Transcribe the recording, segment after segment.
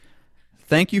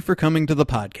thank you for coming to the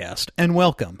podcast, and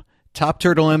welcome. Top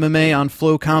Turtle MMA on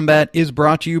Flow Combat is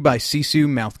brought to you by Sisu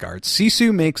Mouthguards.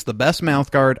 Sisu makes the best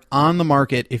mouthguard on the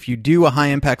market if you do a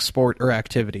high-impact sport or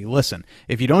activity. Listen,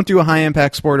 if you don't do a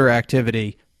high-impact sport or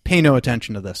activity, pay no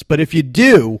attention to this. But if you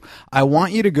do, I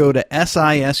want you to go to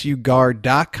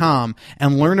sisuguard.com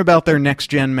and learn about their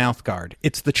next-gen mouthguard.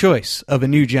 It's the choice of a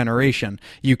new generation.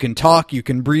 You can talk, you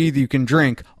can breathe, you can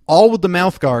drink, all with the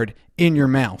mouthguard in your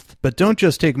mouth. But don't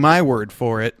just take my word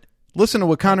for it. Listen to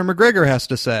what Conor McGregor has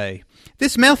to say.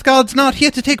 This mouthguard's not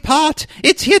here to take part,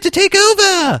 it's here to take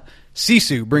over!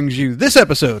 Sisu brings you this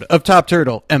episode of Top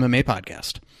Turtle MMA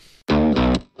Podcast.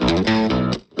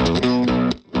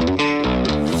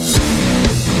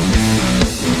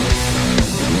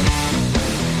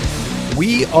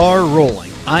 We are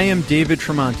rolling. I am David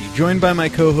Tremonti, joined by my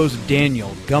co-host Daniel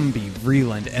Gumby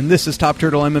Vreeland, and this is Top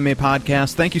Turtle MMA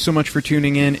Podcast. Thank you so much for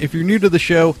tuning in. If you're new to the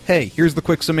show, hey, here's the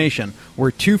quick summation.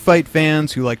 We're two fight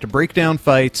fans who like to break down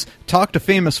fights, talk to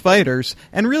famous fighters,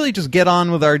 and really just get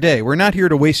on with our day. We're not here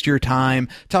to waste your time,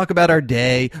 talk about our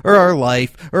day, or our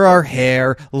life, or our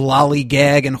hair,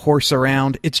 lollygag and horse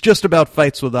around. It's just about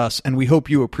fights with us, and we hope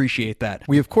you appreciate that.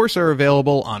 We, of course, are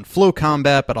available on Flow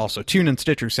Combat, but also TuneIn,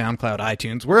 Stitcher, SoundCloud,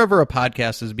 iTunes, wherever a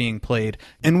podcast is being played.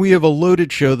 And we have a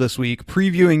loaded show this week,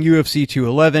 previewing UFC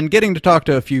 211, getting to talk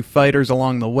to a few fighters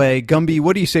along the way. Gumby,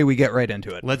 what do you say we get right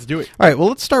into it? Let's do it. All right, well,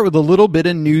 let's start with a little bit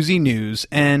of newsy news.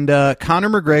 And Conor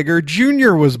McGregor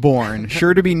Jr. was born.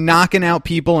 Sure to be knocking out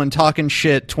people and talking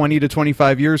shit 20 to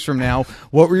 25 years from now.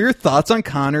 What were your thoughts on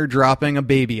Conor dropping a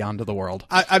baby onto the world?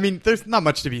 I mean, there's not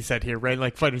much to be said here, right?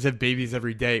 Like, fighters have babies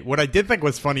every day. What I did think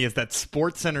was funny is that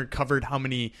SportsCenter covered how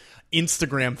many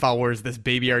Instagram followers this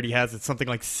baby already has. It's something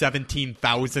like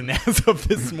 17,000 as of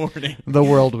this morning. The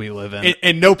world we live in.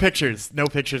 And no pictures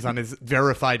on his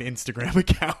verified Instagram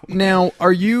account. Now,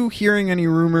 are you hearing any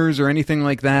rumors or anything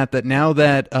like that, that now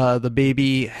that the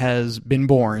baby has been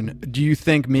born, do you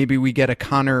think maybe we get a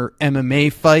Conor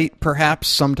MMA fight perhaps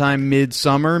sometime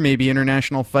mid-summer, maybe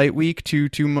International Fight Week, two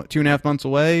and a half months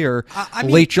away, or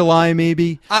late July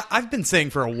maybe? I've been saying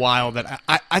for a while that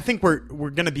I think we're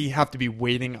going to have to be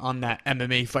waiting on that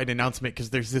MMA fight announcement,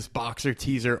 because there's this boxer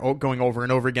teaser going over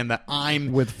and over again that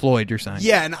I'm with Floyd, you're saying?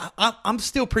 Yeah, and I'm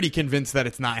still pretty convinced that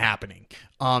it's not happening.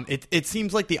 It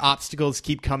seems like the obstacles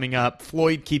keep coming up.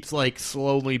 Floyd keeps like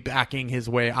slowly backing his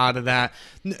way out of that.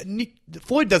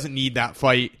 Floyd doesn't need that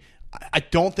fight. I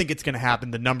don't think it's going to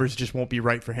happen. The numbers just won't be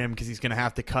right for him, because he's going to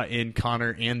have to cut in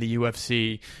Conor and the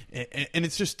UFC, and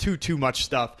it's just too much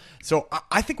stuff. So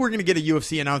I think we're going to get a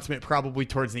UFC announcement probably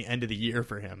towards the end of the year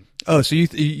for him. Oh, so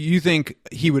you think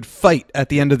he would fight at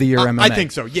the end of the year MMA? I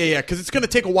think so. Yeah, because it's going to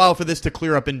take a while for this to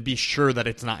clear up and be sure that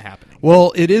it's not happening.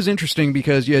 Well, it is interesting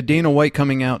because you had Dana White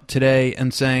coming out today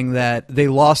and saying that they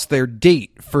lost their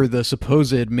date for the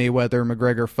supposed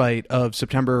Mayweather-McGregor fight of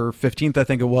September 15th, I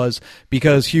think it was,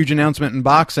 because huge announcement in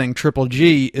boxing, Triple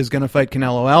G is going to fight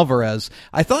Canelo Alvarez.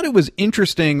 I thought it was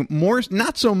interesting, more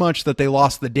not so much that they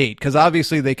lost the date, because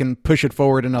obviously they can push it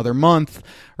forward another month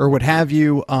or what have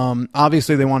you.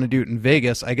 Obviously they want to do it in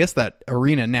Vegas. I guess that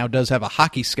arena now does have a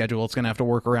hockey schedule it's going to have to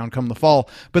work around come the fall.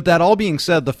 But that all being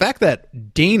said, the fact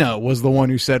that Dana was the one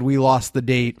who said we lost the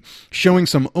date, showing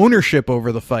some ownership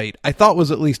over the fight, I thought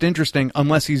was at least interesting,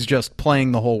 unless he's just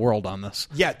playing the whole world on this.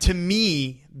 Yeah, to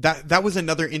me, that was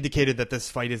another indicator that this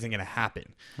fight isn't going to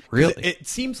happen. Really? It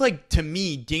seems like, to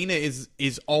me, Dana is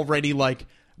already like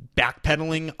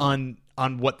backpedaling on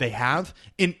what they have.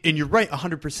 And you're right,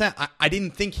 100%. I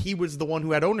didn't think he was the one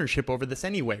who had ownership over this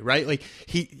anyway, right? Like,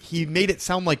 he made it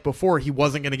sound like before he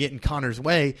wasn't going to get in Conor's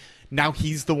way. Now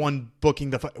he's the one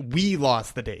booking the fight. We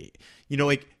lost the date. You know,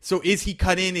 like, so is he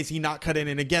cut in? Is he not cut in?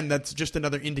 And again, that's just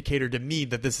another indicator to me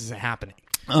that this isn't happening.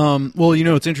 Well, you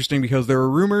know, it's interesting because there were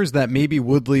rumors that maybe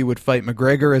Woodley would fight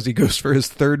McGregor as he goes for his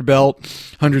third belt,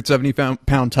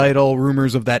 170-pound title.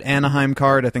 Rumors of that Anaheim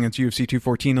card. I think it's UFC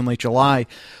 214 in late July.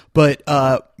 But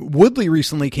Woodley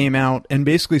recently came out and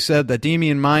basically said that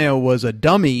Damian Maia was a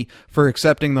dummy for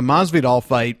accepting the Masvidal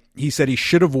fight. He said he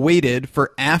should have waited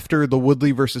for after the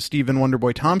Woodley versus Stephen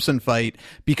Wonderboy Thompson fight,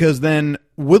 because then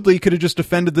Woodley could have just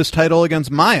defended this title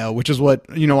against Maia, which is what,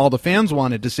 you know, all the fans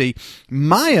wanted to see.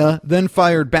 Maia then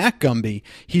fired back Gumby.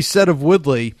 He said of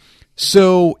Woodley,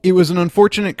 So it was an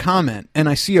unfortunate comment, and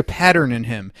I see a pattern in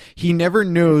him. He never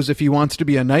knows if he wants to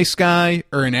be a nice guy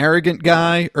or an arrogant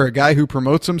guy or a guy who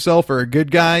promotes himself or a good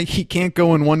guy. He can't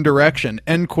go in one direction.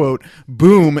 End quote.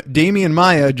 Boom. Damian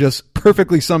Maia just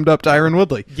perfectly summed up Tyron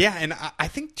Woodley. Yeah, and I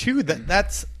think, too, that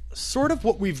that's sort of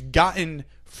what we've gotten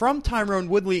from Tyron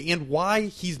Woodley and why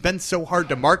he's been so hard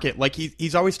to market. Like,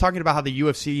 he's always talking about how the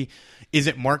UFC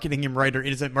isn't marketing him right or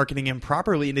isn't marketing him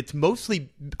properly. And it's mostly,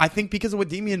 I think, because of what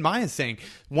Demian Maia is saying.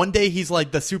 One day he's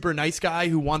like the super nice guy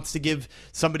who wants to give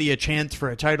somebody a chance for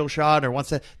a title shot or wants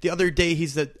to. The other day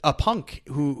he's a punk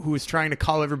who is trying to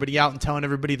call everybody out and telling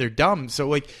everybody they're dumb. So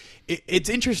like it's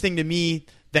interesting to me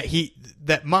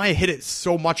that Maia hit it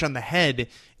so much on the head.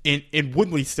 And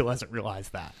Woodley still hasn't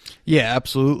realized that. Yeah,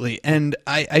 absolutely. And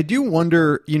I do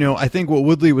wonder, I think what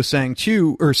Woodley was saying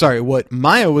too, what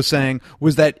Maia was saying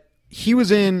was that he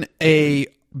was in a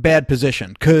bad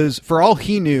position because for all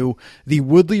he knew, the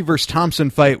Woodley versus Thompson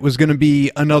fight was going to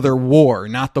be another war,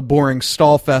 not the boring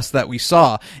stall fest that we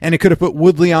saw. And it could have put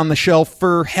Woodley on the shelf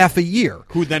for half a year.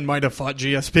 Who then might have fought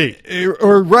GSP.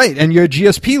 Or right, and you had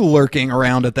GSP lurking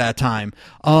around at that time.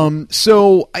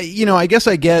 So, I guess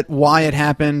I get why it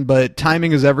happened, but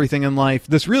timing is everything in life.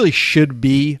 This really should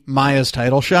be Maia's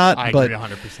title shot. I but agree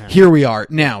 100%. Here we are.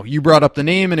 Now, you brought up the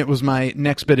name, and it was my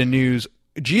next bit of news.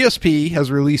 GSP has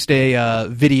released a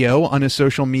video on his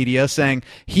social media saying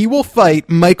he will fight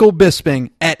Michael Bisping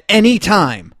at any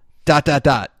time, ...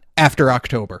 after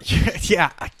October.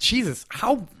 Yeah, Jesus,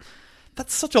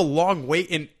 that's such a long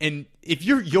wait. And if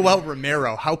you're Yoel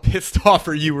Romero, how pissed off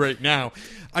are you right now?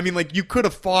 I mean, like, you could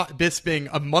have fought Bisping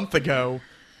a month ago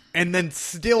and then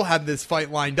still had this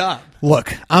fight lined up.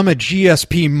 Look, I'm a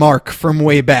GSP mark from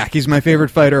way back. He's my favorite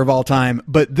fighter of all time,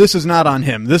 but this is not on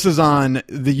him. This is on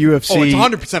the UFC. Oh, it's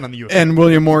 100% on the UFC. And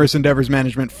William Morris Endeavors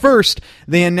Management. First,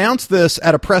 they announced this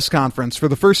at a press conference for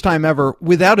the first time ever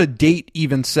without a date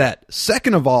even set.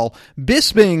 Second of all,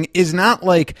 Bisping is not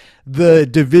like the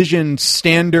division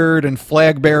standard and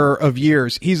flag bearer of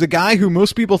years. He's a guy who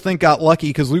most people think got lucky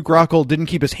because Luke Rockhold didn't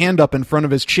keep his hand up in front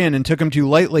of his chin and took him too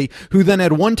lightly, who then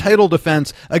had one title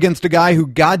defense against a guy who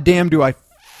goddamn do I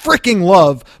freaking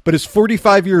love, but is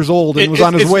 45 years old and was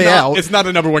on his way out. It's not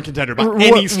a number one contender by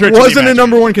any stretch. Wasn't a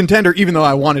number one contender, even though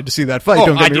I wanted to see that fight.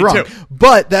 Don't get me wrong. Too.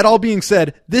 But that all being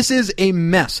said, this is a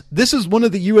mess. This is one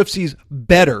of the UFC's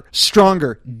better,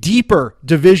 stronger, deeper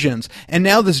divisions. And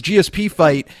now this GSP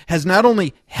fight has not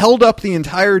only held up the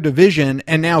entire division,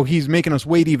 and now he's making us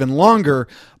wait even longer,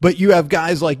 but you have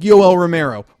guys like Yoel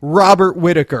Romero, Robert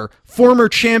Whittaker, former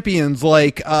champions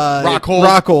like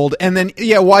Rockhold, and then,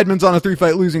 Weidman's on a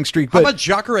 3-fight losing streak. How about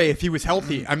Jacare if he was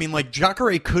healthy? I mean, like,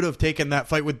 Jacare could have taken that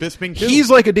fight with Bisping, too. He's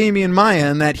like a Demian Maia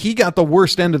in that he got the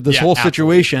worst end of this whole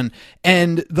situation.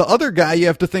 And the other guy you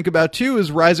have to think about, too,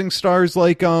 is rising stars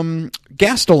like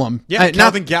Gastelum. Yeah,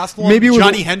 Calvin Gastelum, maybe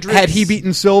Johnny Hendricks. Had he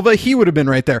beaten Silva, he would have been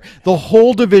right there. The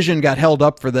whole division got held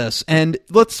up for this. And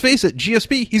let's face it,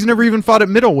 GSP, he's never even fought at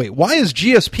middleweight. Why is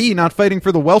GSP not fighting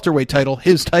for the welterweight title,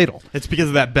 his title? It's because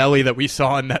of that belly that we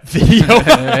saw in that video.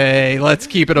 Hey, let's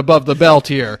keep it above the belt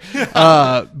here.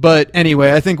 But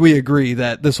anyway, I think we agree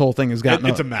that this whole thing has gotten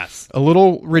it's a mess. A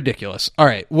little ridiculous. All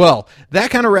right, well, that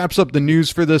kind of wraps up the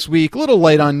news for this week. A little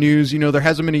light on news. There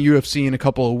hasn't been a UFC in a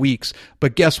couple of weeks.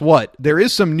 But guess what? There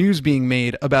is some news being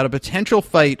made about a potential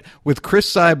fight with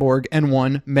Chris Cyborg and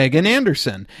one Megan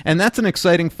Anderson. And that's an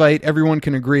exciting fight. Everyone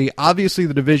can agree. Obviously,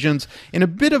 the division's in a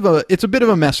bit of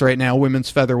a mess right now, women's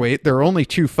featherweight. There are only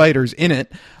 2 fighters in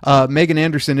it. Megan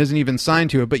Anderson isn't even signed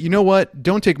to it. But you know what?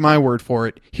 Don't take my word for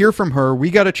it. Hear from her.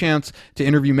 We got a chance to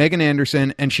interview Megan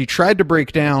Anderson, and she tried to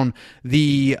break down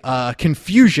the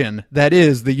confusion that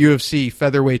is the UFC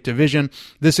featherweight division.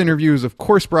 This interview is, of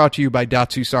course, brought to you by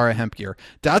Datsusara Hemp Gear.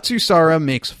 Datsusara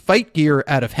makes fight gear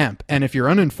out of hemp, and if you're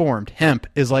uninformed, hemp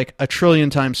is like 1 trillion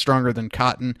times stronger than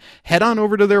cotton. Head on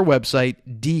over to their website,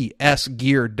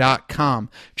 dsgear.com.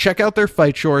 Check out their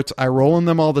fight shorts. I roll in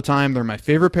them all the time. They're my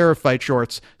favorite pair of fight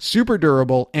shorts. Super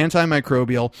durable,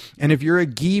 antimicrobial, and if you're a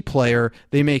gi player,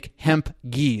 they make hemp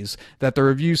gis that the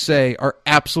reviews say are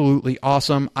absolutely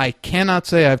awesome. I cannot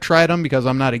say I've tried them because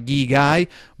I'm not a gi guy,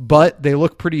 but they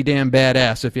look pretty damn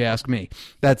badass if you ask me.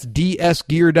 That's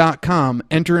dsgear.com.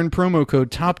 Enter in promo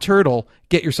code TOPTURTLE.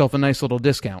 Get yourself a nice little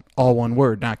discount. All one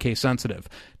word, not case sensitive.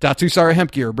 Datsusara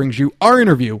Hemp Gear brings you our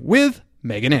interview with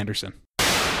Megan Anderson.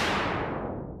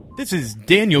 This is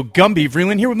Daniel Gumby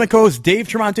Vreeland here with my co-host Dave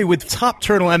Tremonti with Top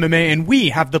Turtle MMA, and we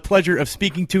have the pleasure of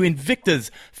speaking to Invicta's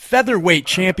featherweight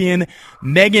champion,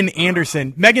 Megan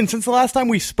Anderson. Megan, since the last time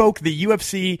we spoke, the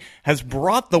UFC has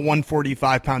brought the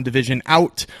 145-pound division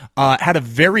out, had a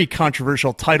very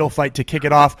controversial title fight to kick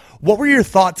it off. What were your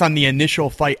thoughts on the initial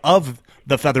fight of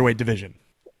the featherweight division?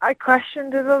 I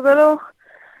questioned it a little.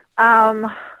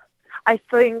 I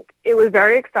think it was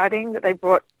very exciting that they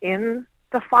brought in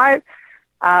the fight.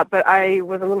 But I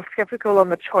was a little skeptical on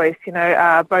the choice.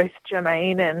 Both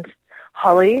Jermaine and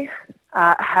Holly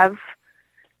have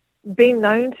been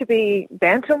known to be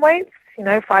bantamweights,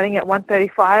 fighting at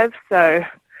 135. So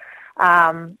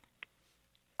I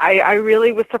I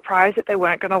really was surprised that they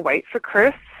weren't going to wait for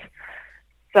Chris.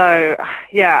 So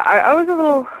yeah, I was a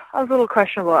little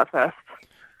questionable at first.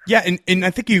 Yeah, and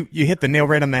I think you hit the nail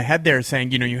right on the head there,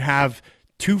 saying, you have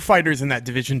two fighters in that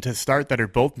division to start that are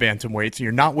both bantamweights.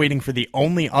 You're not waiting for the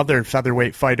only other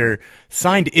featherweight fighter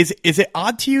signed. Is it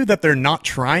odd to you that they're not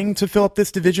trying to fill up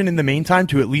this division in the meantime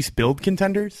to at least build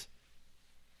contenders?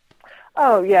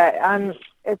 Oh yeah,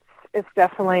 it's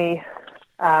definitely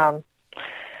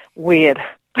weird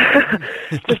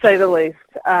to say the least.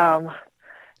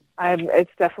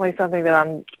 It's definitely something that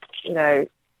I'm,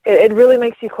 it really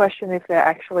makes you question if they're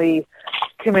actually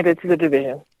committed to the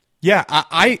division. Yeah,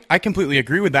 I completely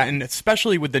agree with that, and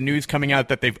especially with the news coming out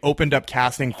that they've opened up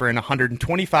casting for an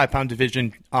 125-pound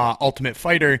division Ultimate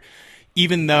Fighter,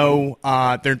 even though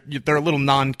they're a little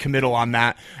non-committal on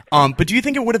that. But do you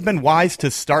think it would have been wise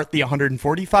to start the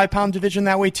 145-pound division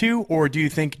that way too, or do you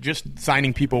think just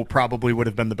signing people probably would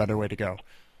have been the better way to go?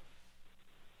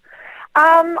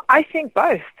 I think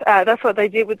both. That's what they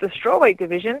did with the strawweight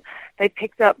division. They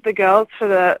picked up the girls for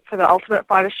the Ultimate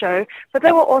Fighter show, but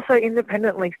they were also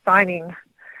independently signing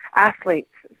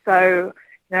athletes. So,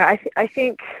 I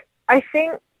think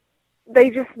they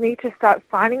just need to start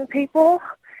signing people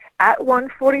at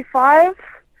 145.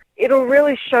 It'll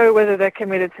really show whether they're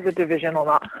committed to the division or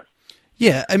not.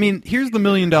 Yeah, I mean, here's the $1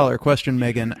 million question,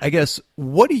 Megan. I guess,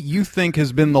 what do you think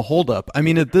has been the holdup? I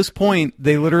mean, at this point,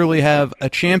 they literally have a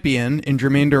champion in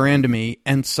Jermaine Durandamy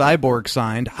and Cyborg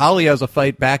signed. Holly has a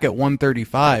fight back at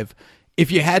 135.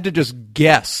 If you had to just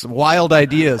guess, wild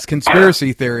ideas,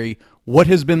 conspiracy theory, what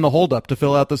has been the holdup to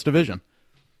fill out this division?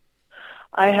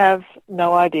 I have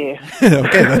no idea.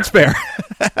 Okay, that's fair.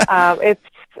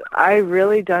 I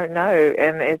really don't know,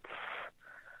 and it's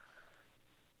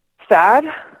sad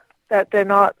that they're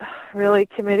not really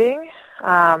committing,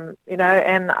 and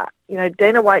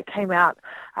Dana White came out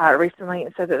recently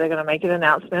and said that they're going to make an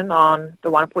announcement on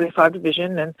the 145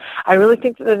 division, and I really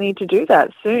think that they need to do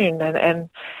that soon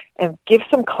and give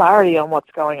some clarity on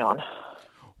what's going on.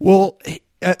 Well,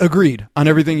 agreed on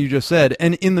everything you just said.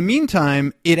 And in the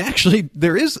meantime,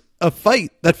 there is a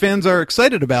fight that fans are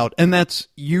excited about, and that's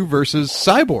you versus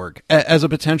Cyborg as a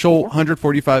potential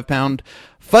 145-pound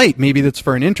fight. Maybe that's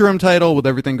for an interim title with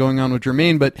everything going on with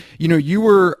Jermaine, but you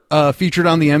were featured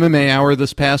on the MMA Hour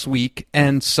this past week,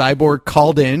 and Cyborg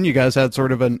called in. You guys had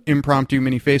sort of an impromptu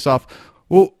mini face-off.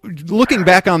 Well, looking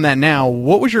back on that now,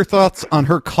 what was your thoughts on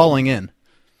her calling in?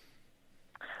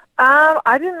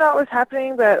 I didn't know it was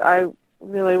happening, but I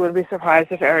really would be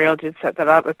surprised if Ariel did set that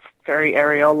up. It's very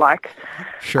Ariel-like.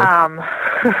 Sure.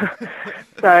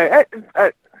 So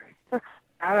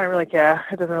I don't really care.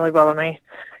 It doesn't really bother me.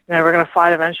 We're going to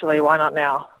fight eventually. Why not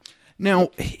now?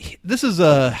 Now, this is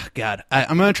I'm going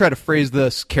to try to phrase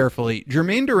this carefully.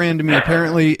 Jermaine Durandamy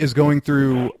apparently is going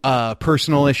through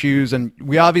personal issues, and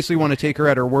we obviously want to take her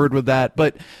at her word with that,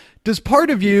 but does part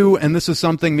of you, and this is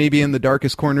something maybe in the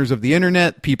darkest corners of the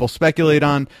internet people speculate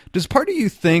on, does part of you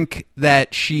think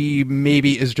that she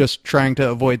maybe is just trying to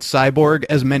avoid Cyborg,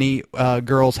 as many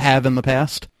girls have in the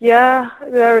past? Yeah,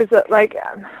 there is a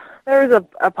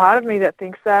part of me that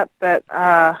thinks that, but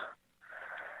I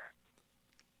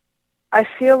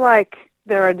feel like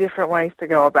there are different ways to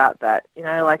go about that.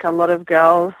 Like a lot of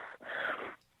girls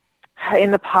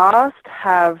in the past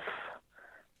have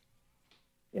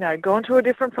gone to a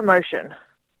different promotion,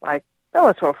 like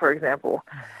Bellator, for example.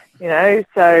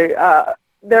 So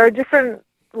there are different,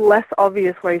 less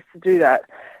obvious ways to do that.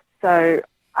 So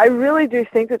I really do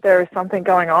think that there is something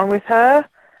going on with her.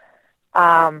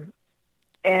 And,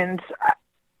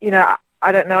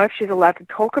 I don't know if she's allowed to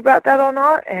talk about that or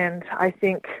not. And I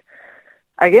think,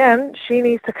 again, she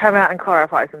needs to come out and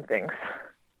clarify some things.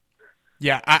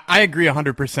 Yeah, I agree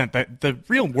 100% that the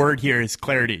real word here is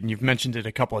clarity, and you've mentioned it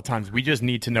a couple of times. We just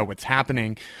need to know what's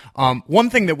happening.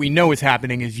 One thing that we know is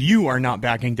happening is you are not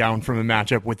backing down from a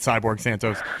matchup with Cyborg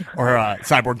Santos, or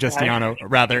Cyborg Justiano,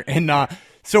 rather. And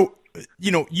so,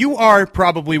 you are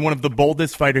probably one of the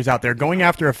boldest fighters out there, going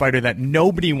after a fighter that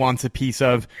nobody wants a piece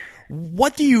of.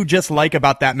 What do you just like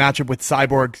about that matchup with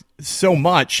Cyborg so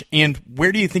much, and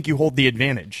where do you think you hold the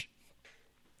advantage?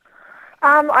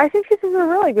 I think this is a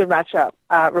really good matchup.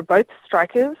 We're both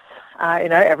strikers.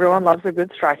 Everyone loves a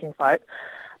good striking fight.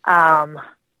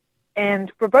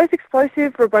 And we're both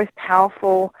explosive. We're both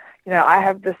powerful. I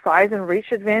have the size and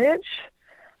reach advantage.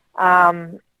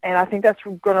 And I think that's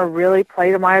going to really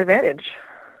play to my advantage.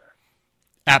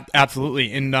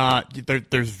 Absolutely, and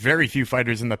there's very few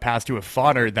fighters in the past who have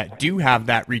fought her that do have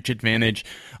that reach advantage.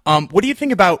 What do you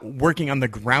think about working on the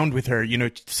ground with her?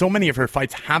 So many of her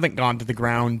fights haven't gone to the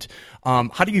ground.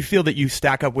 How do you feel that you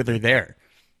stack up with her there?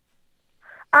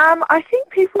 I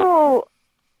think people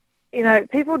you know,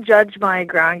 people judge my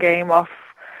ground game off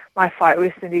my fight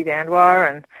with Cindy Dandois,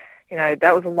 and, you know,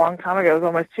 that was a long time ago. It was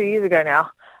almost 2 years ago now.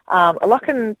 A lot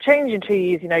can change in 2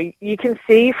 years. You know, you can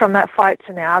see from that fight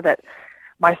to now that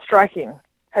my striking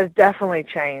has definitely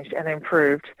changed and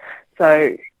improved.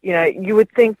 So, you know, you would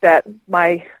think that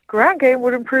my ground game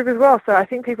would improve as well. So I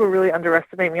think people really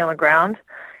underestimate me on the ground,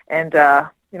 and,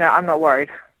 you know, I'm not worried.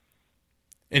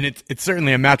 And it's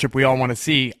certainly a matchup we all want to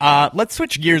see. Let's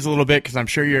switch gears a little bit because I'm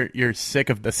sure you're sick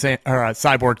of the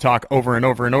Cyborg talk over and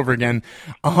over and over again.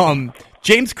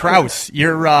 James Krause,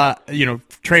 your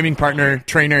training partner,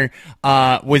 trainer,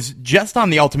 was just on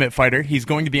The Ultimate Fighter. He's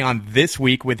going to be on this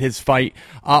week with his fight.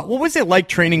 What was it like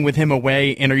training with him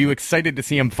away, and are you excited to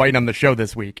see him fight on the show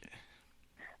this week?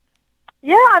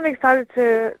 Yeah, I'm excited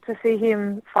to see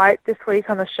him fight this week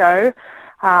on the show.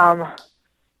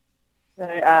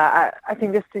 I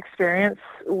think this experience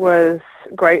was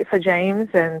great for James,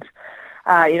 and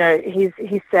you know,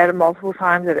 he's said multiple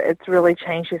times that it's really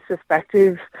changed his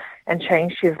perspective and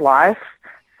changed his life.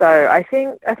 So I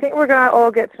think we're going to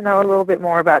all get to know a little bit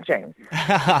more about James.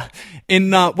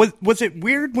 And was it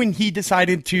weird when he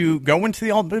decided to go into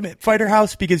the Ultimate Fighter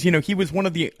house? Because, you know, he was one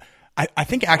of the, I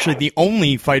think actually the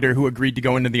only fighter who agreed to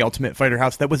go into the Ultimate Fighter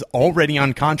house that was already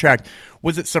on contract.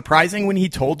 Was it surprising when he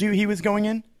told you he was going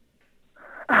in?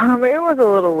 It was a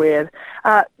little weird,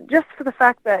 just for the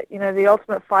fact that, you know, The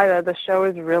Ultimate Fighter, the show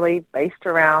is really based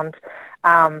around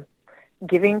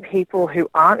giving people who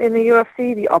aren't in the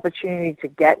UFC the opportunity to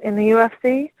get in the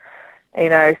UFC. You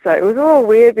know, so it was a little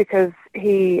weird because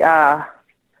he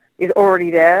is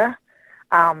already there,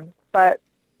 but,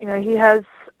 you know, he has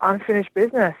unfinished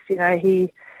business. You know,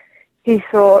 he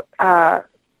thought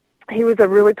he was a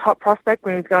really top prospect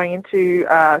when he was going into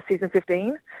season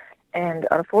 15. And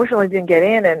unfortunately didn't get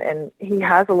in, and he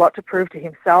has a lot to prove to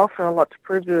himself and a lot to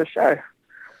prove to the show.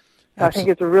 So I think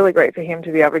it's really great for him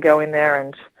to be able to go in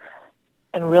there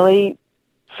and really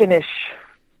finish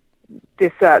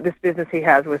this business he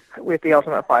has with The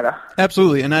Ultimate Fighter.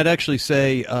 Absolutely, and I'd actually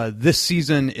say this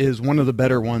season is one of the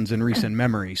better ones in recent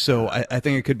memory. So I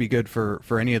think it could be good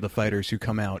for any of the fighters who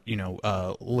come out, you know,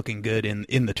 looking good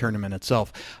in the tournament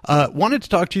itself. Wanted to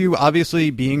talk to you,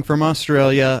 obviously, being from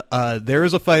Australia. There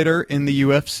is a fighter in the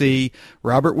UFC,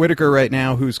 Robert Whittaker, right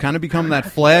now, who's kind of become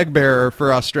that flag bearer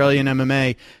for Australian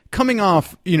MMA. Coming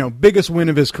off, you know, biggest win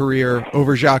of his career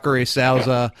over Jacare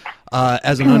Souza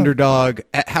as an underdog.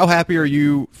 How happy are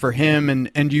you for him?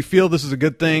 And do you feel this is a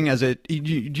good thing? Do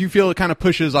you feel it kind of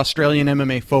pushes Australian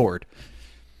MMA forward?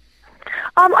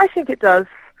 I think it does.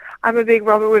 I'm a big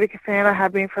Robert Whittaker fan. I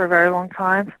have been for a very long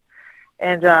time,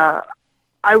 and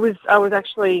I was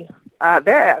actually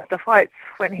there at the fights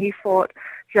when he fought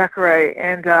Jacare,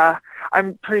 and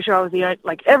I'm pretty sure I was the only,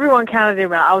 like, everyone counted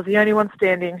him out. I was the only one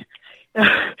standing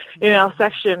in our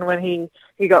section when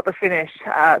he got the finish.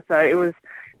 So it was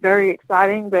very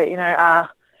exciting, but, you know,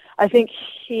 I think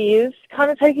he is kind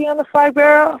of taking on the flag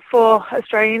bearer for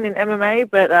Australian in MMA,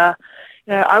 but,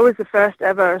 you know, I was the first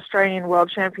ever Australian world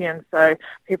champion, so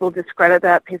people discredit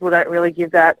that. People don't really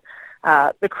give that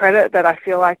the credit that I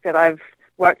feel like that I've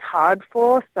worked hard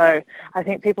for, so I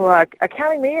think people are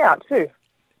counting me out too.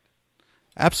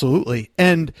 Absolutely.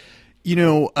 And, you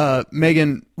know,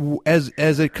 Megan, as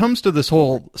it comes to this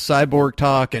whole cyborg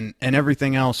talk and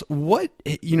everything else, what,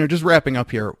 you know, just wrapping up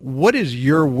here, what is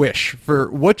your wish for,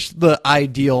 what's the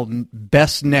ideal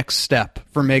best next step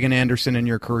for Megan Anderson in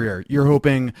your career? You're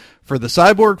hoping for the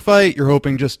cyborg fight, you're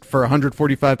hoping just for a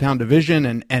 145-pound division,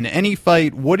 and any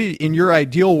fight, in your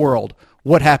ideal world,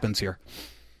 what happens here?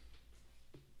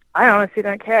 I honestly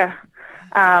don't care.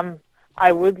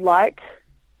 I would like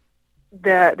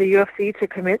the UFC to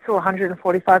commit to a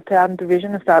 145-pound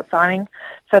division and start signing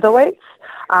featherweights.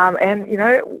 And, you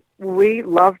know, we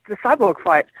loved the cyborg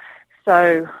fight.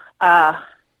 So,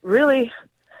 really,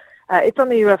 it's on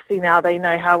the UFC now. They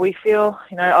know how we feel.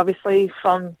 You know, obviously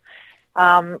from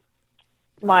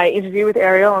my interview with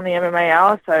Ariel on the MMA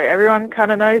Hour, so everyone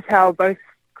kind of knows how both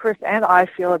Chris and I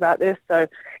feel about this. So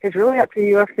it's really up to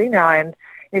the UFC now. And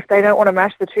if they don't want to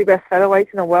match the two best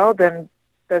featherweights in the world, then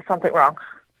there's something wrong.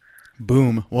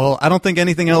 Boom. Well, I don't think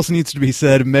anything else needs to be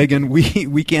said. Megan,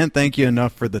 we can't thank you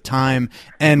enough for the time,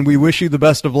 and we wish you the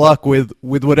best of luck with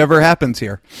whatever happens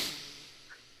here.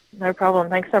 No problem.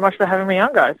 Thanks so much for having me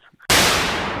on, guys.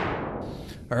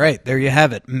 All right, there you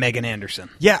have it, Megan Anderson.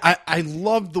 Yeah, I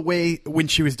loved the way when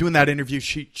she was doing that interview,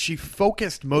 she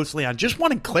focused mostly on just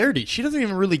wanting clarity. She doesn't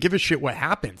even really give a shit what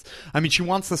happens. I mean, she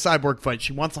wants the cyborg fight.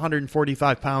 She wants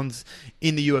 145 pounds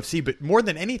in the UFC, but more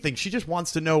than anything, she just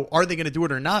wants to know, are they going to do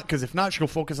it or not? Because if not, she'll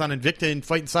focus on Invicta and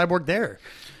fighting cyborg there.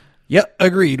 Yep,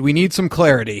 agreed. We need some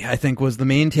clarity, I think, was the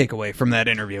main takeaway from that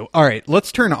interview. All right,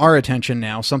 let's turn our attention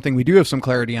now, something we do have some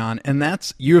clarity on, and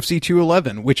that's UFC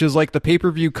 211, which is like the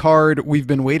pay-per-view card we've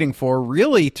been waiting for,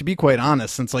 really, to be quite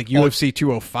honest, since like UFC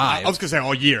 205. I was going to say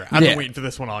all year. I've been waiting for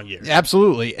this one all year.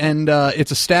 Absolutely, and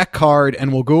it's a stack card,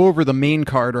 and we'll go over the main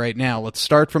card right now. Let's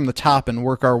start from the top and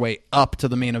work our way up to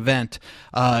the main event.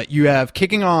 You have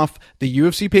kicking off the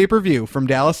UFC pay-per-view from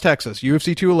Dallas, Texas,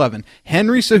 UFC 211,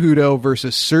 Henry Cejudo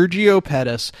versus Sergio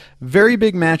Pettis. Very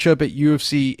big matchup at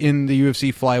UFC in the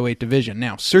UFC flyweight division.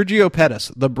 Now, Sergio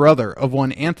Pettis, the brother of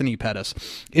one Anthony Pettis,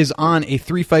 is on a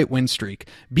 3-fight win streak.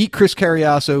 Beat Chris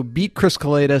Carriasso, beat Chris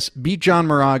Kalidas, beat John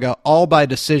Moraga, all by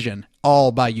decision.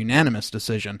 All by unanimous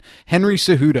decision. Henry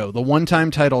Cejudo, the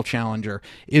one-time title challenger,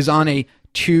 is on a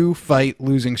 2-fight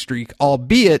losing streak,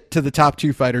 albeit to the top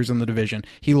 2 fighters in the division.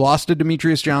 He lost to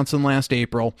Demetrius Johnson last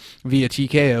April via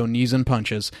TKO, knees and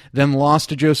punches, then lost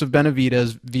to Joseph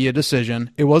Benavidez via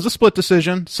decision. It was a split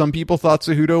decision. Some people thought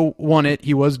Cejudo won it.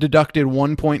 He was deducted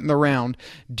 1 point in the round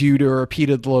due to a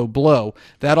repeated low blow.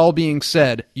 That all being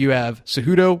said, you have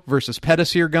Cejudo versus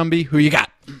Pettis here, Gumby. Who you got?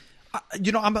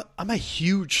 I'm a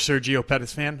huge Sergio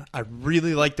Pettis fan. I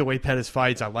really like the way Pettis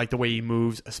fights. I like the way he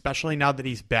moves, especially now that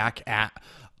he's back at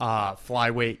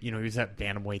flyweight. He was at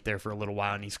bantamweight there for a little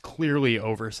while, and he's clearly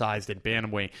oversized at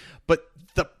bantamweight. But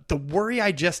the worry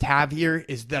I just have here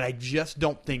is that I just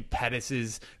don't think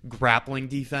Pettis' grappling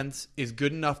defense is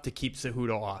good enough to keep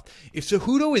Cejudo off. If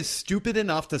Cejudo is stupid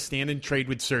enough to stand and trade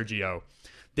with Sergio,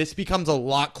 this becomes a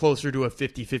lot closer to a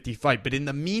 50-50 fight. But in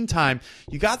the meantime,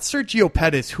 you got Sergio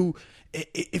Pettis, who,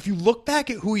 if you look back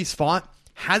at who he's fought,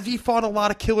 has he fought a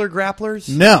lot of killer grapplers?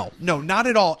 No. No, not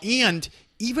at all. And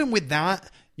even with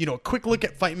that, a quick look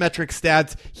at Fight Metric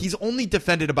stats, he's only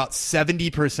defended about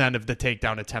 70% of the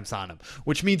takedown attempts on him,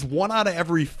 which means 1 out of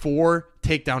every 4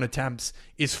 takedown attempts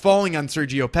is falling on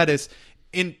Sergio Pettis.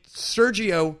 And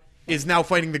Sergio is now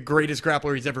fighting the greatest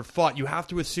grappler he's ever fought. You have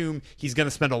to assume he's going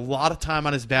to spend a lot of time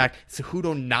on his back.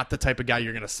 Cejudo, not the type of guy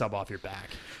you're going to sub off your back.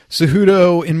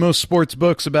 Cejudo, in most sports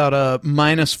books, about a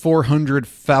minus 400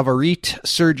 favorite.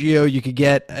 Sergio, you could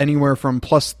get anywhere from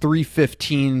plus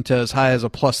 315 to as high as a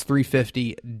plus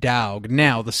 350 dog.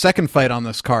 Now, the second fight on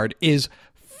this card is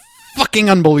fucking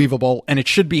unbelievable, and it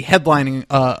should be headlining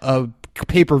a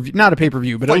pay-per-view, not a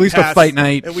pay-per-view, but Fight at least Pass, a fight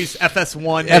night. At least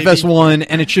FS1. FS1,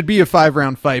 and it should be a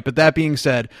 5-round fight. But that being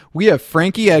said, we have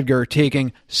Frankie Edgar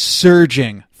taking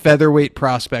surging featherweight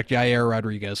prospect Yair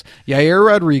Rodriguez. Yair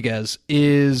Rodriguez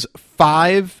is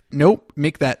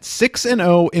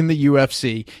 6-0 in the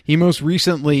UFC. He most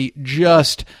recently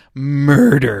just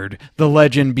murdered the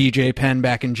legend BJ Penn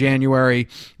back in January.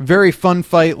 Very fun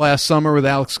fight last summer with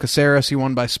Alex Caceres. He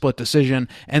won by split decision.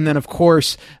 And then, of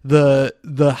course, the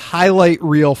highlight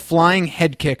reel flying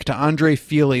head kick to Andre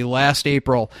Fili last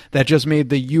April that just made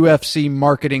the UFC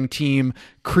marketing team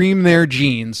cream their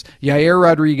jeans. Yair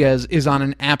Rodriguez is on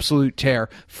an absolute tear.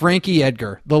 Frankie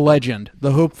Edgar, the legend,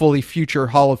 the hopefully future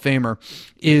Hall of Famer,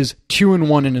 is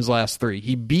 2-1 in his last 3.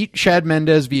 He beat Chad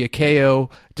Mendes via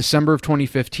KO December of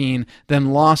 2015,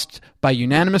 then lost by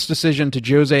unanimous decision to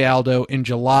Jose Aldo in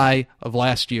July of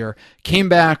last year. Came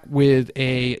back with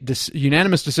a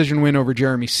unanimous decision win over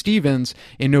Jeremy Stevens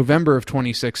in November of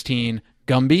 2016.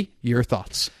 Gumby, your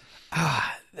thoughts?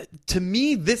 To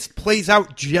me, this plays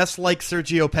out just like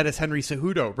Sergio Pettis, Henry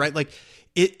Cejudo, right? Like,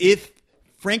 if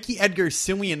Frankie Edgar's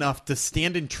silly enough to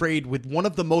stand and trade with one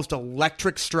of the most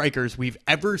electric strikers we've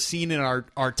ever seen in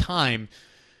our time,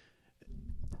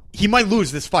 he might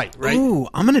lose this fight, right? Ooh,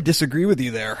 I'm going to disagree with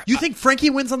you there. You think Frankie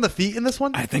wins on the feet in this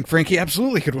one? I think Frankie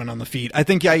absolutely could win on the feet. I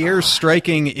think Yair's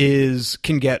striking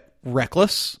can get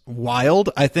reckless, wild.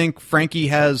 I think Frankie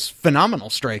has phenomenal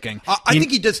striking. I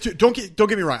think he does too. Don't get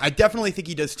me wrong. I definitely think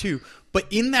he does too. But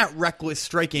in that reckless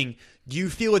striking, do you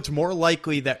feel it's more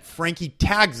likely that Frankie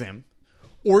tags him,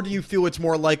 or do you feel it's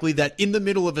more likely that in the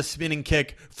middle of a spinning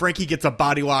kick, Frankie gets a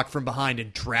body lock from behind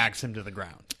and drags him to the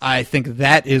ground? I think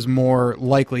that is more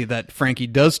likely that Frankie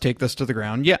does take this to the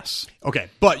ground, yes. Okay,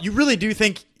 but you really do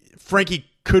think Frankie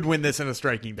could win this in a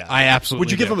striking battle? I absolutely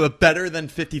Would you give do. him a better than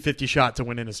 50-50 shot to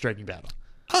win in a striking battle?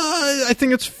 I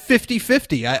think it's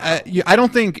 50-50. I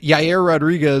don't think Yair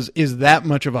Rodriguez is that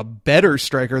much of a better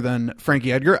striker than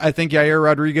Frankie Edgar. I think Yair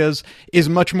Rodriguez is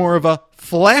much more of a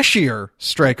flashier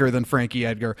striker than Frankie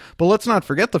Edgar. But let's not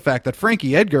forget the fact that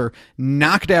Frankie Edgar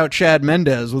knocked out Chad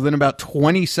Mendes within about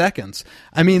 20 seconds.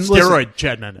 I mean, steroid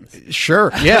Chad Mendes.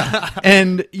 Sure, yeah.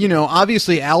 And,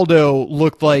 obviously Aldo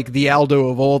looked like the Aldo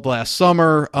of old last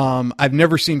summer. I've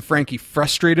never seen Frankie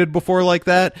frustrated before like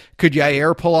that. Could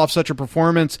Yair pull off such a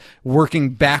performance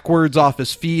working backwards off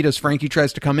his feet as Frankie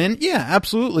tries to come in? Yeah,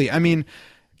 absolutely. I mean,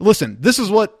 listen, this is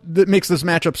what that makes this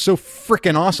matchup so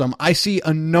freaking awesome. I see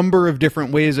a number of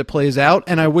different ways it plays out,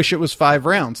 and I wish it was 5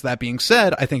 rounds. That being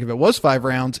said, I think if it was 5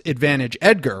 rounds, advantage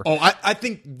Edgar. Oh, I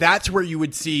think that's where you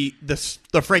would see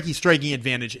the Frankie striking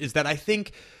advantage, is that I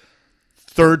think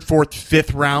 3rd, 4th,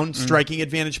 5th round striking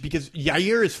advantage, because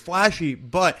Yair is flashy,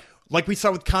 but like we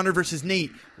saw with Conor versus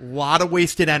Nate, a lot of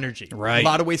wasted energy. Right. A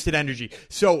lot of wasted energy.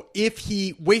 So if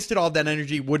he wasted all that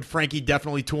energy, would Frankie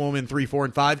definitely tool him in 3, 4,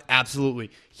 and 5?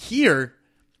 Absolutely. Here,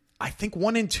 I think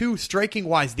 1 and 2,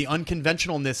 striking-wise, the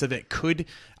unconventionalness of it could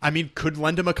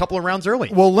lend him a couple of rounds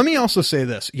early. Well, let me also say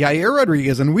this. Yair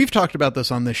Rodriguez, and we've talked about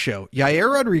this on this show,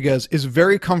 Yair Rodriguez is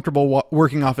very comfortable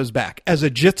working off his back. As a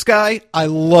jits guy, I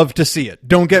love to see it.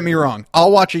 Don't get me wrong.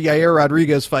 I'll watch a Yair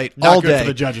Rodriguez fight all day. Not good for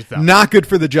the judges, though. Not good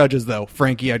for the judges, though.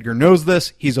 Frankie Edgar knows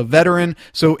this. He's a veteran.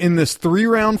 So in this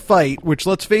 3-round fight, which,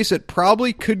 let's face it,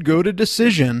 probably could go to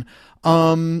decision,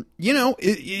 maybe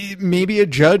a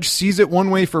judge sees it one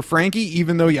way for Frankie,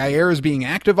 even though Yair is being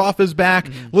active off his back.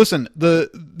 Listen, the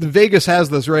Vegas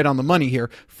has this right on the money here.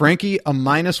 Frankie, a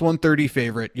 -130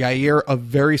 favorite. Yair, a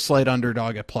very slight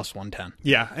underdog at +110.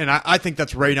 Yeah, and I think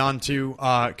that's right on too,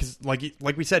 because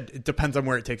like we said, it depends on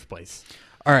where it takes place.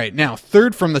 All right, now,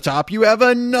 3rd from the top, you have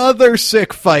another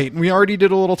sick fight. We already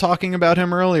did a little talking about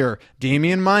him earlier.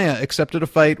 Damian Maia accepted a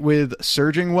fight with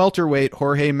surging welterweight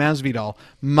Jorge Masvidal.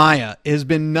 Maia has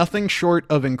been nothing short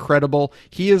of incredible.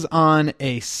 He is on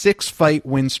a 6-fight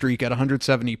win streak at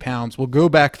 170 pounds. We'll go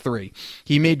back 3.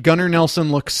 He made Gunnar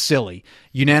Nelson look silly.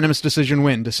 Unanimous decision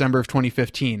win, December of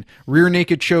 2015. Rear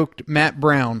naked choked Matt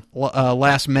Brown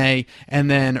last May,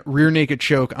 and then rear naked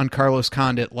choke on Carlos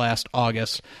Condit last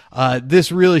August.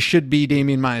 This really should be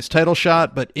Damian Maia's title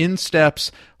shot, but in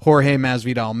steps Jorge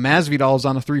Masvidal. Masvidal is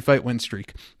on a 3-fight win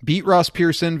streak. Beat Ross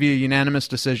Pearson via unanimous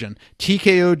decision.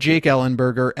 TKO Jake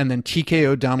Ellenberger, and then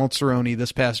TKO Donald Cerrone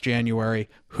this past January.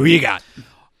 Who you got?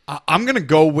 I'm going to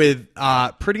go with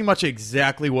pretty much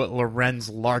exactly what Lorenz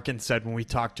Larkin said when we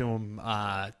talked to him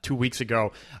 2 weeks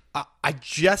ago. I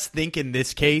just think in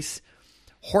this case,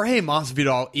 Jorge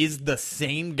Masvidal is the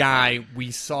same guy we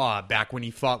saw back when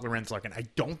he fought Lorenz Larkin. I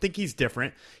don't think he's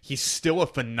different. He's still a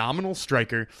phenomenal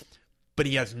striker, but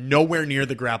he has nowhere near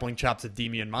the grappling chops of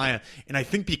Damian Maia. And I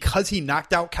think because he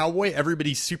knocked out Cowboy,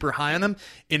 everybody's super high on him.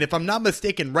 And if I'm not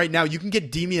mistaken, right now, you can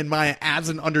get Damian Maia as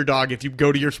an underdog if you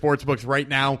go to your sports books right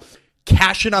now.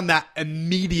 Cash in on that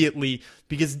immediately,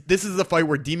 because this is the fight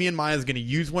where Damian Maia is going to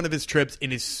use one of his trips,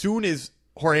 and as soon as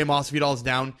Jorge Masvidal is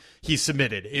down, he's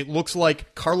submitted. It looks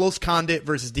like Carlos Condit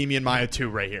versus Damian Maia 2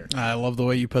 right here. I love the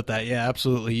way you put that. Yeah,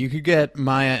 absolutely. You could get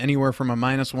Maia anywhere from a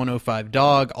 -105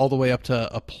 dog all the way up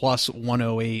to a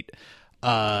 +108.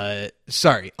 A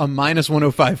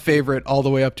 -105 favorite all the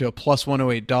way up to a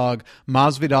 +108 dog.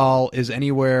 Masvidal is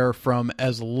anywhere from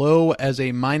as low as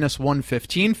a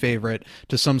 -115 favorite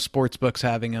to some sports books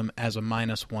having him as a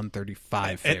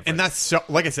 -135 favorite. And that's, so,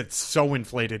 like I said, so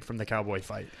inflated from the Cowboy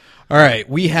fight. All right,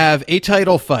 we have a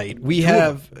title fight. We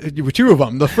have 2 of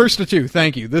them. The first of 2,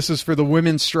 thank you. This is for the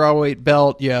women's strawweight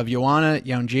belt. You have Joanna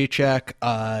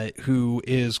Jędrzejczyk, who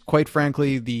is, quite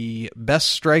frankly, the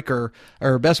best striker,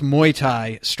 or best Muay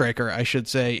Thai striker, I should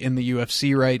say, in the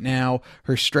UFC right now.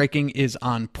 Her striking is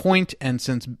on point, and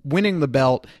since winning the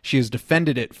belt, she has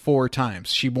defended it 4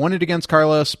 times. She won it against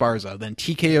Carla Esparza, then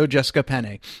TKO Jessica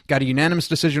Penne, got a unanimous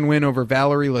decision win over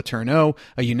Valerie Letourneau,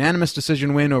 a unanimous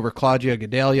decision win over Claudia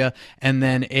Gadelha, and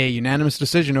then a unanimous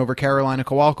decision over Carolina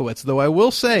Kowalkiewicz. Though I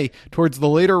will say, towards the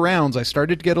later rounds, I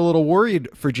started to get a little worried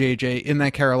for JJ in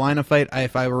that Carolina fight.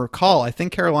 If I recall, I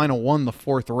think Carolina won the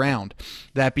 4th round.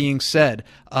 That being said,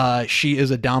 she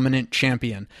is a dominant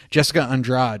champion. Jessica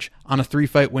Andrade on a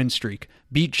 3-fight win streak.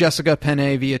 Beat Jessica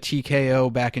Penne via TKO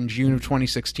back in June of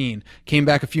 2016. Came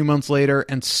back a few months later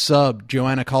and subbed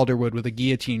Joanna Calderwood with a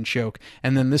guillotine choke.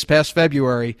 And then this past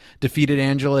February, defeated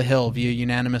Angela Hill via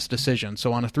unanimous decision.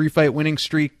 So on a 3-fight winning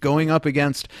streak, going up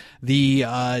against the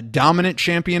dominant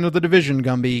champion of the division,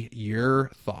 Gumby,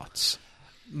 your thoughts?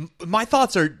 My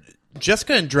thoughts are,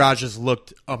 Jessica Andrade has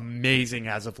looked amazing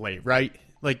as of late, right?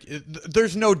 Like,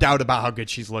 there's no doubt about how good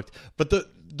she's looked. But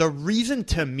the reason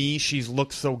to me she's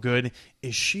looked so good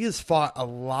is she has fought a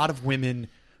lot of women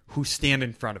who stand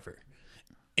in front of her.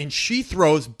 And she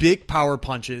throws big power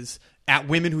punches at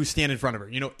women who stand in front of her.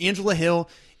 You know, Angela Hill,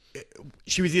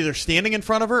 she was either standing in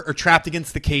front of her or trapped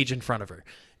against the cage in front of her.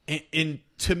 And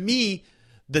to me,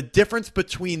 the difference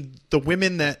between the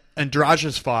women that Andrade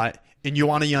has fought and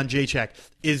Joanna Jędrzejczyk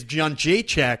is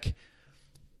Jędrzejczyk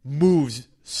moves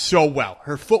so well.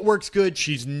 Her footwork's good.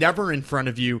 She's never in front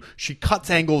of you. She cuts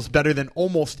angles better than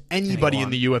almost anybody in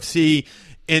the UFC.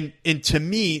 And to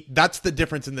me, that's the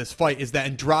difference in this fight, is that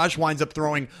Andrade winds up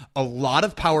throwing a lot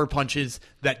of power punches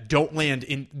that don't land.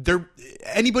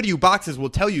 Anybody who boxes will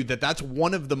tell you that that's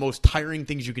one of the most tiring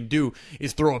things you can do,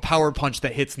 is throw a power punch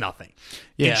that hits nothing.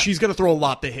 Yeah. And she's going to throw a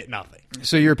lot that hit nothing.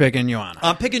 So you're picking Joanna.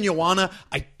 I'm picking Joanna.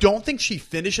 I don't think she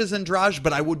finishes Andrade,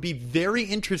 but I would be very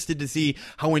interested to see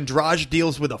how Andrade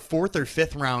deals with a 4th or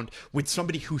 5th round with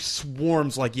somebody who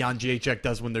swarms like Jan Jacek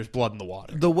does when there's blood in the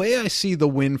water. The way I see the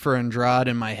win for Andrade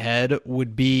in my head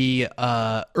would be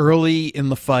early in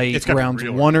the fight, rounds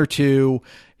 1 or 2.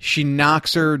 She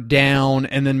knocks her down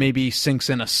and then maybe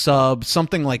sinks in a sub,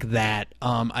 something like that.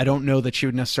 I don't know that she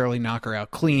would necessarily knock her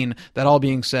out clean. That all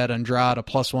being said, Andrade, a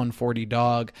plus 140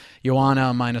 dog. Joanna,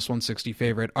 a minus 160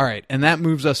 favorite. All right, and that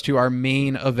moves us to our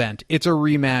main event. It's a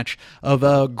rematch of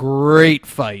a great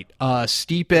fight.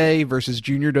 Stipe versus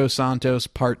Junior Dos Santos,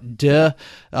 part 2.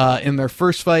 In their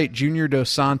first fight, Junior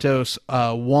Dos Santos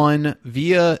won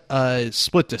via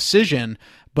split decision,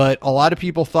 but a lot of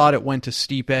people thought it went to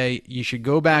Stipe. You should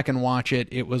go back and watch it.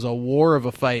 It was a war of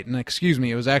a fight. And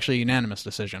it was actually a unanimous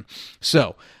decision.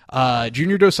 So,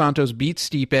 Junior Dos Santos beat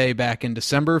Stipe back in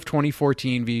December of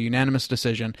 2014 via unanimous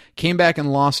decision, came back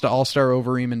and lost to All-Star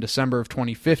Overeem in December of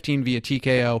 2015 via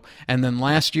TKO, and then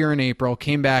last year in April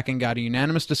came back and got a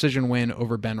unanimous decision win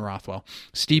over Ben Rothwell.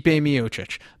 Stipe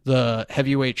Miocic, the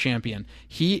heavyweight champion,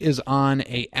 he is on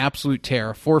a absolute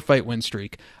tear, a 4-fight win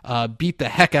streak, beat the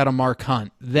heck out of Mark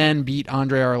Hunt, then beat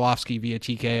Andrei Arlovsky via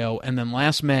TKO, and then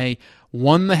last May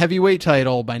won the heavyweight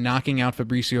title by knocking out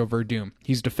Fabricio Verdum.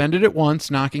 He's defended it once,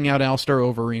 knocking out Alistair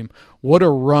Overeem. What a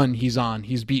run he's on.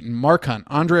 He's beaten Mark Hunt,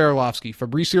 Andrei Arlovsky,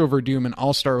 Fabricio Verdum, and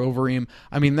Alistair Overeem.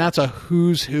 I mean, that's a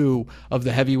who's who of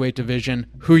the heavyweight division.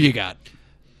 Who you got?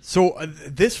 So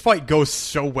this fight goes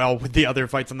so well with the other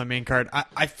fights on the main card.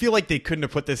 I feel like they couldn't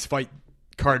have put this fight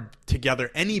card together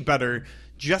any better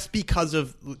just because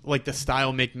of like the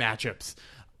style make matchups.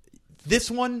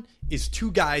 This one is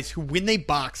two guys who, when they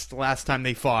boxed the last time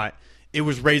they fought, it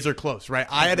was razor close, right?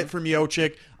 I had it for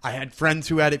Miocic. I had friends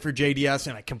who had it for JDS,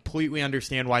 and I completely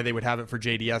understand why they would have it for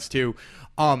JDS too.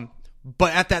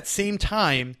 But at that same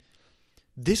time,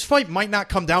 this fight might not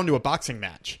come down to a boxing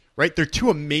match, right? They're two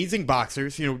amazing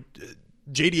boxers. You know,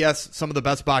 JDS, some of the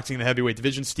best boxing in the heavyweight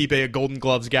division. Stipe, a Golden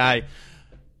Gloves guy.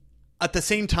 At the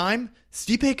same time,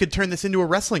 Stipe could turn this into a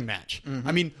wrestling match. Mm-hmm.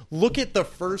 I mean, look at the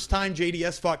first time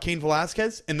JDS fought Cain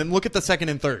Velasquez, and then look at the second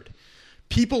and third.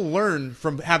 People learn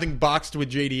from having boxed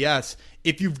with JDS.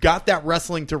 If you've got that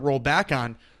wrestling to roll back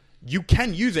on, you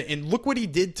can use it. And look what he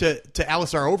did to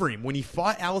Alistair Overeem. When he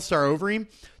fought Alistair Overeem,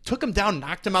 took him down,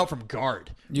 knocked him out from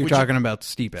guard. You're talking about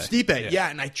Stipe. Stipe, yeah.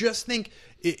 And I just think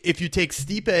if you take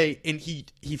Stipe and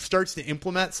he starts to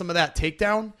implement some of that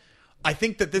takedown, I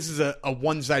think that this is a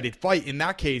one-sided fight. In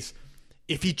that case,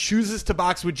 if he chooses to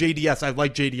box with JDS, I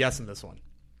like JDS in this one.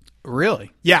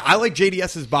 Really? Yeah, I like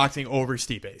JDS's boxing over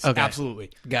Stipe's. Okay.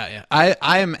 Absolutely. Got ya.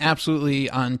 I am absolutely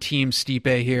on Team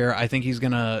Stipe here. I think he's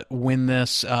going to win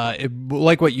this.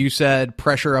 Like what you said,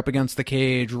 pressure up against the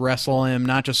cage, wrestle him,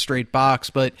 not just straight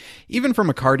box, but even from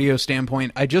a cardio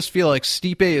standpoint, I just feel like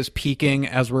Stipe is peaking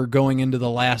as we're going into the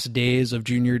last days of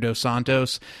Junior Dos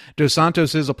Santos. Dos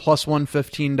Santos is a plus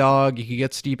 115 dog. You can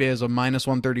get Stipe as a minus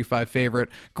 135 favorite.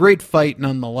 Great fight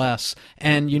nonetheless.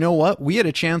 And you know what? We had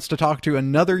a chance to talk to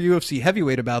another UFC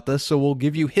heavyweight about this, so we'll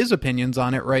give you his opinions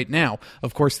on it right now.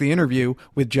 Of course, the interview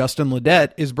with Justin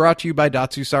Ledet is brought to you by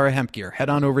Datsusara Hemp Gear. Head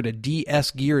on over to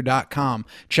dsgear.com.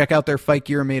 Check out their fight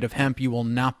gear made of hemp. You will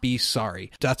not be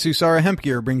sorry. Datsusara Hemp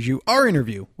Gear brings you our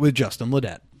interview with Justin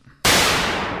Ledet.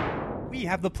 We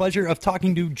have the pleasure of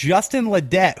talking to Justin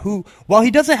Ledet, who, while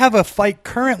he doesn't have a fight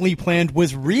currently planned,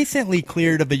 was recently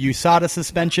cleared of the USADA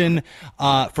suspension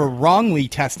for wrongly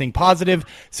testing positive.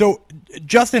 So,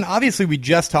 Justin, obviously we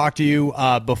just talked to you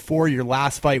before your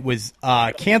last fight was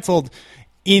canceled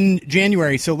in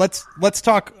January. So let's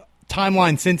talk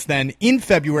timeline since then. In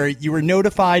February, you were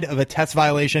notified of a test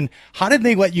violation. How did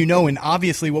they let you know? And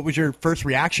obviously, what was your first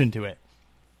reaction to it?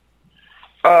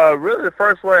 Really, the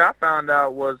first way I found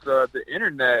out was the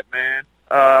internet, man.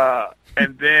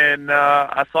 And then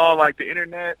I saw like the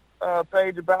internet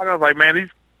page about it. I was like, man,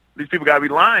 these people gotta be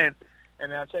lying.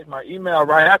 And then I checked my email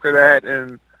right after that,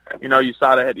 and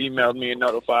USADA had emailed me and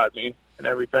notified me and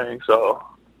everything. So,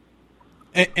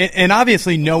 and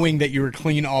obviously knowing that you were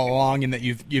clean all along and that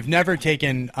you've never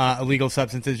taken illegal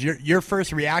substances, your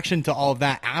first reaction to all of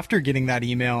that after getting that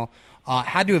email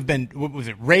had to have been, what was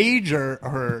it, rage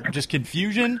or just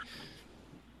confusion?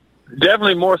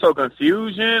 Definitely more so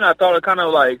confusion. I thought it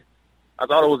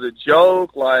was a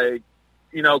joke,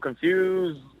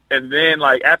 confused. And then,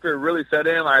 like, after it really set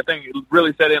in, like, I think it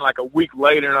really set in, like, a week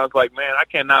later, and I was like, man, I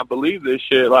cannot believe this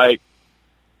shit. Like,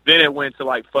 then it went to,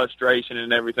 like, frustration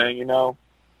and everything, you know?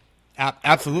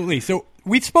 Absolutely. So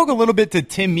we spoke a little bit to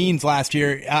Tim Means last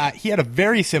year. He had a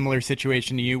very similar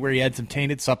situation to you where he had some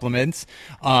tainted supplements.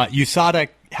 USADA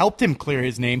helped him clear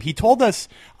his name. He told us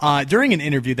during an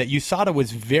interview that USADA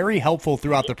was very helpful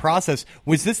throughout the process.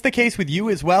 Was this the case with you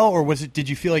as well, or did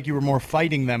you feel like you were more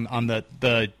fighting them on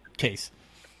the case?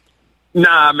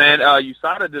 Nah, man,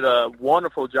 USADA did a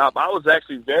wonderful job. I was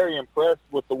actually very impressed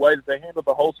with the way that they handled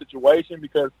the whole situation,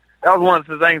 because that was one of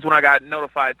the things when I got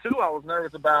notified, too. I was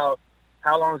nervous about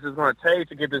how long is this going to take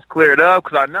to get this cleared up,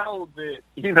 because I know that,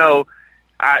 you know,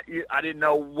 I didn't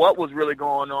know what was really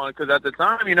going on, because at the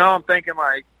time, you know, I'm thinking,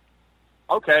 like,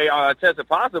 okay, I tested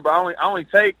positive, but I only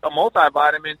take a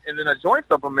multivitamin and then a joint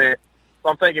supplement. So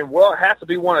I'm thinking, well, it has to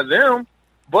be one of them.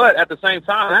 But at the same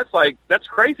time, that's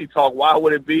crazy talk. Why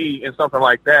would it be in something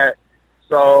like that?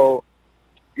 So,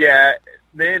 yeah,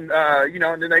 then, you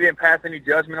know, and then they didn't pass any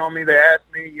judgment on me. They asked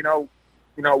me, you know,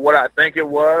 what I think it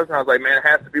was. And I was like, man, it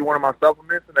has to be one of my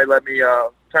supplements. And they let me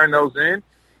turn those in.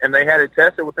 And they had it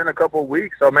tested within a couple of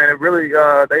weeks. So, man, it really,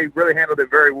 they really handled it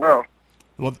very well.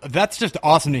 Well, that's just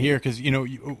awesome to hear, because, you know,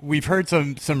 we've heard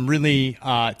some really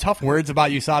tough words about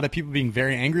USADA, people being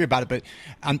very angry about it. But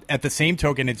at the same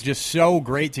token, it's just so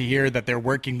great to hear that they're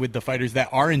working with the fighters that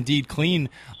are indeed clean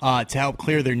to help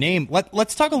clear their name.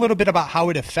 Let's talk a little bit about how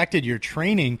it affected your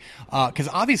training, because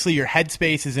obviously your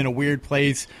headspace is in a weird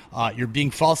place. You're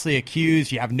being falsely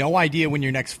accused. You have no idea when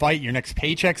your next fight, your next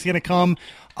paycheck's going to come.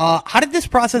 How did this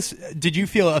process, did you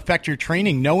feel, affect your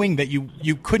training, knowing that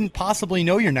you couldn't possibly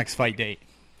know your next fight date?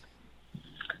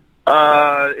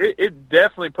 It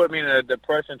definitely put me in a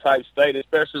depression type state,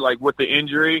 especially like with the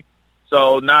injury.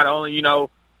 So not only, you know,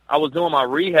 I was doing my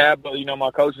rehab, but, you know,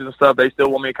 my coaches and stuff, they still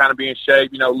want me to kind of be in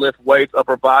shape, you know, lift weights,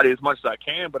 upper body as much as I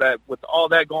can. But with all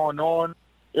that going on,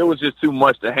 it was just too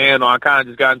much to handle. I kind of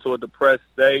just got into a depressed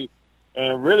state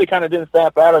and really kind of didn't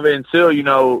snap out of it until, you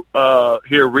know,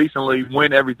 here recently,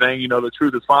 when everything, you know, the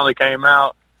truth has finally came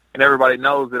out and everybody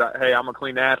knows that, hey, I'm a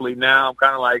clean athlete now. I'm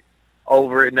kind of like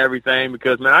over it and everything,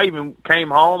 because, man, I even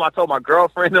came home. I told my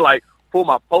girlfriend to, like, pull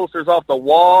my posters off the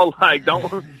wall. Like,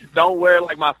 don't wear,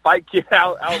 like, my fight kit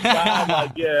outside.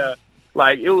 Like, yeah,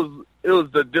 like, it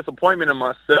was the disappointment in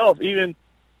myself, even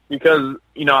because,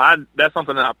 you know, that's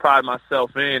something that I pride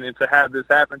myself in, and to have this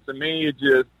happen to me, it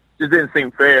just didn't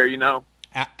seem fair, you know.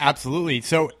 Absolutely.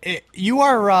 So you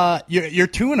are you're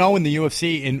 2-0 in the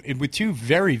UFC, and with two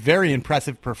very, very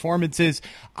impressive performances.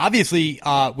 Obviously,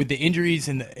 with the injuries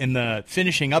and the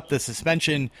finishing up the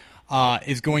suspension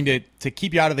is going to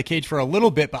keep you out of the cage for a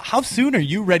little bit. But how soon are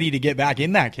you ready to get back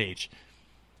in that cage?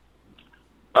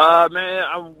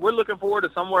 Man, we're looking forward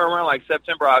to somewhere around like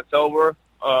September, October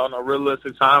on a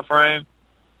realistic time frame.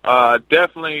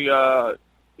 Definitely.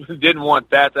 Didn't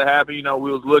want that to happen. You know,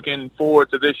 we was looking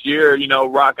forward to this year, you know,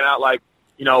 rocking out like,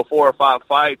 you know, 4 or 5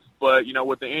 fights. But, you know,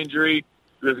 with the injury,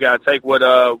 we just got to take what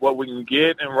we can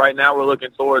get. And right now we're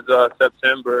looking towards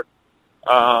September.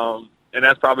 And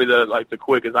that's probably the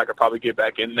quickest I could probably get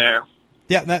back in there.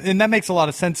 Yeah, and that makes a lot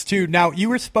of sense, too. Now, you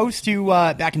were supposed to,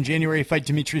 back in January, fight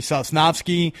Dmitry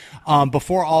Sosnovsky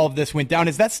before all of this went down.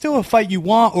 Is that still a fight you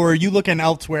want, or are you looking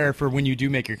elsewhere for when you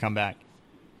do make your comeback?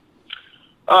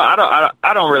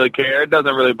 I don't really care. It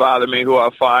doesn't really bother me who I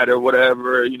fight or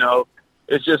whatever, you know.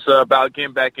 It's just about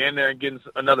getting back in there and getting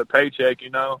another paycheck,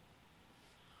 you know.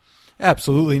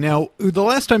 Absolutely. Now, the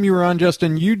last time you were on,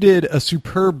 Justin, you did a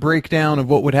superb breakdown of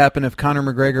what would happen if Conor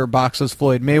McGregor boxes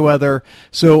Floyd Mayweather.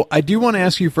 So I do want to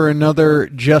ask you for another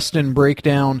Justin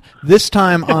breakdown, this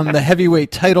time on the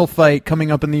heavyweight title fight coming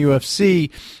up in the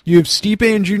UFC. You have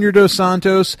Stipe and Junior Dos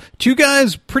Santos, two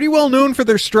guys pretty well known for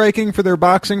their striking, for their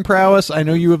boxing prowess. I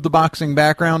know you have the boxing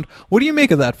background. What do you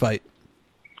make of that fight?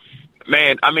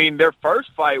 Man, I mean, their first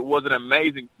fight was an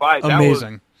amazing fight.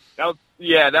 Amazing.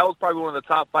 That was probably one of the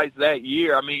top fights that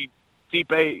year. I mean,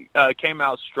 Stipe came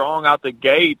out strong out the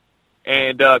gate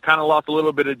and kind of lost a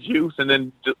little bit of juice, and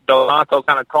then Dos Santos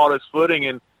kind of caught his footing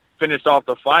and finished off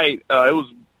the fight. It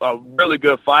was a really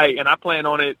good fight, and I plan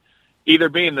on it either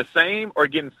being the same or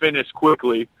getting finished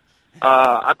quickly.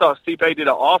 I thought Stipe did an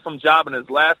awesome job in his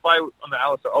last fight on the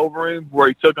Alistair Overeem, where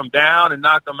he took him down and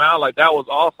knocked him out. Like, that was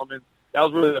awesome, and that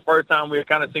was really the first time we had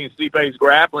kind of seen Stipe's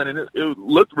grappling, and it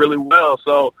looked really well.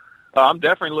 So I'm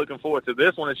definitely looking forward to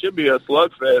this one. It should be a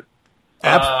slugfest.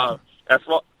 As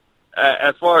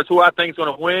far as who I think is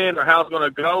going to win or how it's going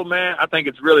to go, man, I think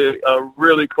it's really a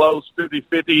really close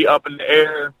 50-50 up in the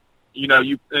air. You know,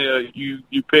 you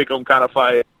pick them kind of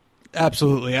fight.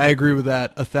 Absolutely. I agree with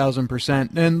that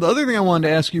 1,000%. And the other thing I wanted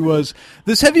to ask you was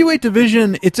this heavyweight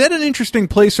division, it's at an interesting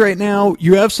place right now.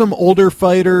 You have some older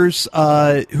fighters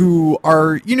who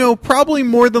are, probably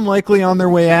more than likely on their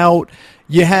way out.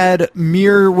 You had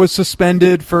Mir was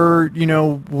suspended for,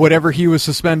 whatever he was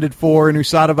suspended for, an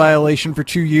USADA violation for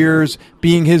 2 years.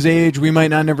 Being his age, we might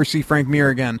not never see Frank Mir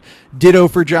again. Ditto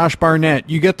for Josh Barnett.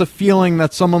 You get the feeling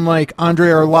that someone like Andrei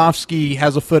Arlovsky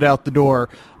has a foot out the door.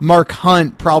 Mark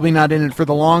Hunt, probably not in it for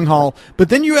the long haul. But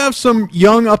then you have some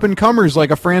young up-and-comers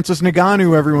like a Francis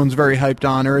Ngannou everyone's very hyped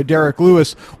on, or a Derek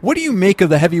Lewis. What do you make of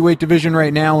the heavyweight division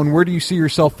right now, and where do you see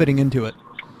yourself fitting into it?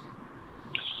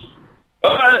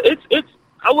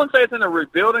 I wouldn't say it's in a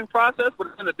rebuilding process, but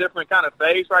it's in a different kind of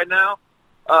phase right now.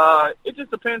 It just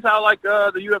depends how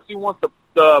the UFC wants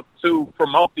to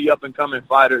promote the up and coming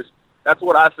fighters. That's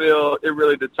what I feel it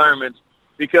really determines.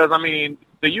 Because the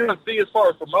UFC, as far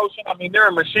as promotion, they're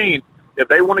a machine. If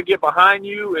they want to get behind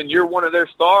you and you're one of their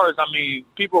stars,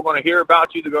 people are going to hear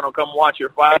about you. They're going to come watch your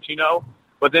fights,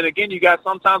 But then again, you got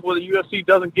sometimes where the UFC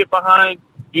doesn't get behind,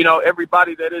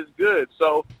 everybody that is good.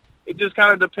 So it just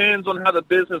kind of depends on how the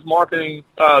business marketing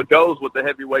goes with the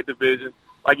heavyweight division.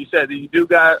 Like you said, you do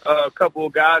got a couple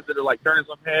of guys that are turning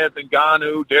some heads,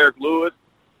 Ngannou, Derek Lewis,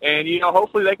 and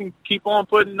hopefully they can keep on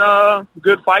putting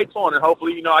good fights on, and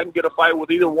hopefully I can get a fight with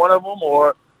either one of them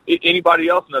or anybody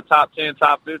else in the top 10,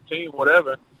 top 15,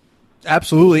 whatever.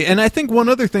 Absolutely. And I think one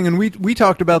other thing, and we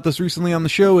talked about this recently on the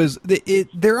show, is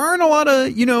there aren't a lot of,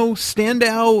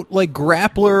 standout,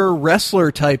 grappler,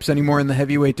 wrestler types anymore in the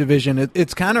heavyweight division.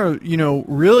 It's kind of,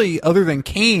 really, other than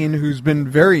Kane, who's been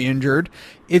very injured,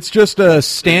 it's just a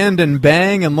stand and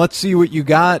bang and let's see what you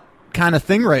got kind of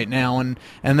thing right now. And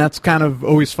that's kind of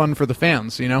always fun for the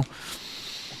fans,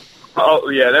 Oh,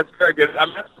 yeah, that's very good.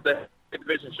 That's what the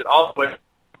division should always,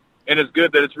 and it's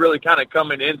good that it's really kind of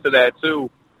coming into that, too.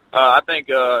 I think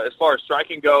as far as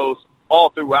striking goes, all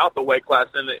throughout the weight class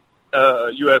in the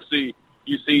UFC,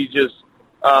 you see just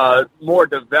more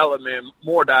development,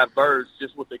 more diverse,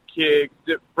 just with the kick,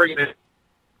 bringing it,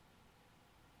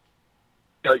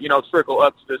 trickle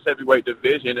up to this heavyweight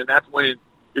division, and that's when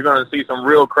you're going to see some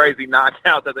real crazy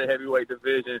knockouts at the heavyweight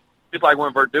division. Just like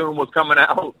when Verdun was coming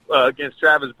out against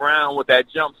Travis Brown with that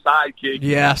jump side kick,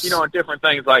 yes, and different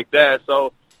things like that.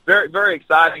 So very, very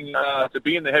exciting to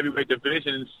be in the heavyweight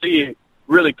division and see it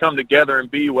really come together and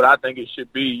be what I think it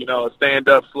should be. A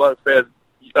stand-up slugfest,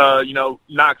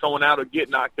 knock someone out or get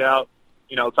knocked out,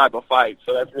 type of fight.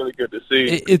 So that's really good to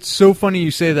see. It's so funny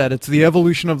you say that. It's the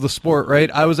evolution of the sport, right?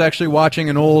 I was actually watching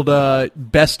an old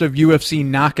best of UFC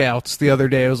knockouts the other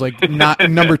day. It was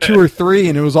number 2 or 3,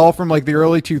 and it was all from the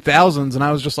early 2000s, and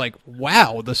I was just like,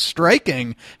 wow, the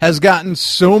striking has gotten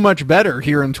so much better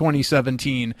here in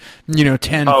 2017, 10,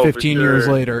 15 years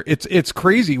later. It's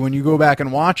crazy when you go back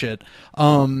and watch it.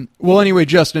 Well, anyway,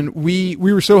 Justin, we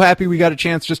were so happy we got a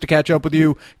chance just to catch up with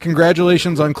you.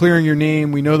 Congratulations on clearing your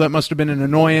name. We know that must have been an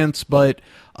annoyance, but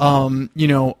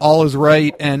all is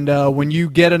right. And when you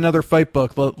get another fight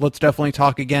book, let's definitely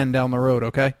talk again down the road,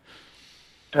 okay?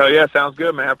 Hell yeah, sounds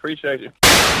good, man. I appreciate you.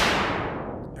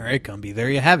 All right, Gumby, there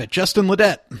you have it. Justin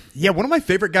Ledet. Yeah, one of my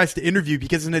favorite guys to interview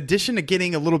because in addition to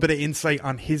getting a little bit of insight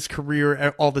on his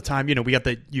career all the time, we got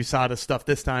the USADA stuff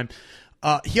this time.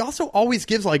 He also always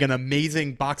gives an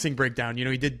amazing boxing breakdown.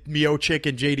 He did Miocic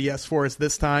and JDS for us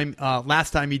this time. Last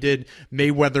time he did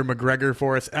Mayweather McGregor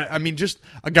for us. Just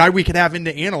a guy we could have in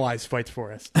to analyze fights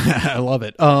for us. I love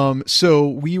it. So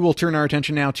we will turn our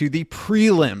attention now to the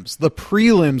prelims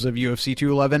of UFC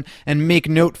 211. And make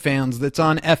note, fans, that's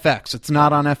on FX. It's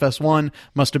not on FS1.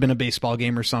 Must have been a baseball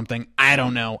game or something. I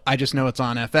don't know. I just know it's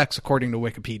on FX according to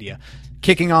Wikipedia.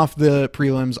 Kicking off the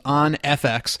prelims on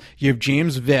FX, you have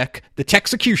James Vick, the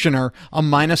Texecutioner, a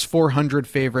minus 400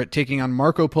 favorite, taking on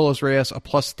Marco Pulos Reyes, a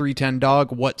plus 310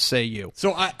 dog. What say you?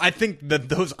 So I think that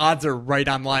those odds are right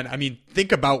on line.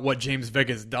 Think about what James Vick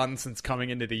has done since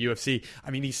coming into the UFC.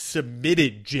 He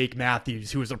submitted Jake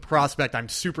Matthews, who was a prospect I'm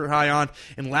super high on.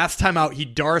 And last time out, he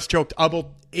Doris choked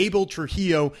Abel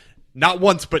Trujillo not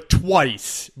once, but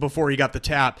twice before he got the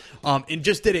tap, and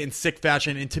just did it in sick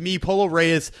fashion. And to me, Polo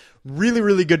Reyes, really,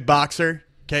 really good boxer.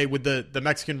 Okay, with the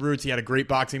Mexican roots, he had a great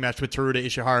boxing match with Teruta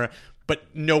Ishihara, but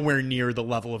nowhere near the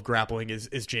level of grappling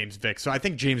is James Vick. So I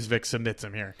think James Vick submits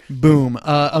him here. Boom.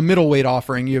 A middleweight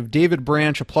offering. You have David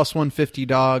Branch, a plus 150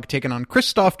 dog, taking on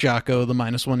Krzysztof Jotko, the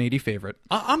minus 180 favorite.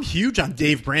 I'm huge on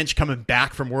Dave Branch coming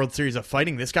back from World Series of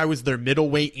Fighting. This guy was their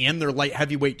middleweight and their light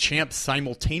heavyweight champ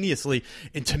simultaneously.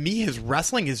 And to me, his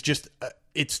wrestling is just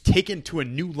it's taken to a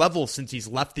new level since he's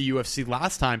left the UFC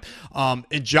last time.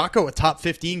 And Jocko, a top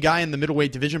 15 guy in the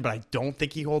middleweight division, but I don't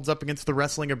think he holds up against the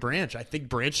wrestling of Branch. I think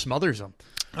Branch smothers him.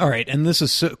 All right, and this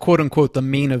is quote-unquote the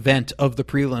main event of the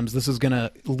prelims. This is going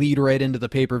to lead right into the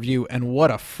pay-per-view, and what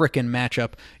a frickin'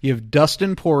 matchup. You have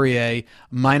Dustin Poirier,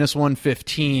 minus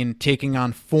 115, taking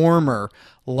on former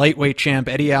lightweight champ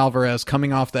Eddie Alvarez,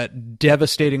 coming off that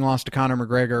devastating loss to Conor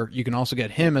McGregor. You can also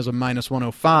get him as a minus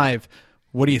 105.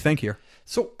 What do you think here?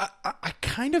 So I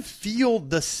kind of feel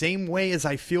the same way as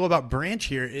I feel about Branch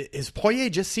here. Is Poirier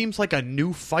just seems like a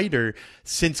new fighter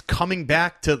since coming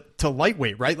back to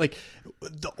lightweight, right? Like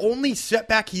the only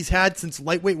setback he's had since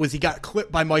lightweight was he got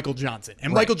clipped by Michael Johnson,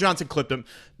 and Michael Johnson clipped him.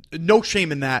 No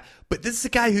shame in that. But this is a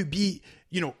guy who beat,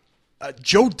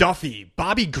 Joe Duffy,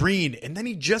 Bobby Green, and then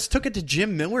he just took it to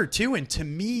Jim Miller too. And to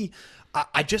me,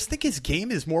 I just think his game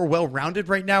is more well-rounded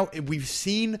right now. And we've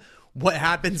seen what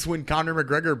happens when Conor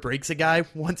McGregor breaks a guy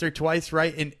once or twice,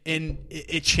 right? And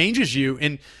it changes you.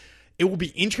 And it will be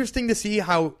interesting to see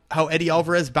how Eddie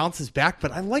Alvarez bounces back.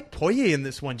 But I like Poirier in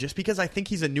this one just because I think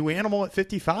he's a new animal at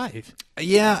 55.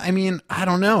 Yeah, I mean, I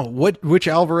don't know. Which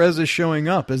Alvarez is showing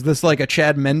up? Is this like a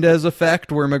Chad Mendez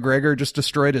effect where McGregor just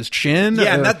destroyed his chin?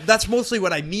 Yeah, and that's mostly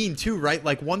what I mean too, right?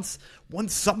 Like once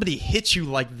somebody hits you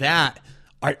like that,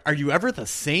 are you ever the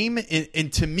same?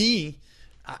 And to me,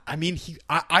 I mean,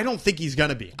 I don't think he's going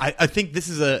to be. I think this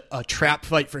is a trap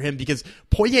fight for him because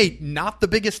Poirier, not the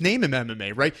biggest name in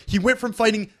MMA, right? He went from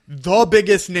fighting the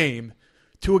biggest name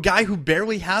to a guy who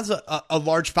barely has a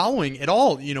large following at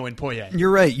all, in Poirier.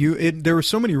 You're right. There were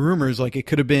so many rumors, like it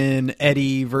could have been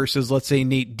Eddie versus, let's say,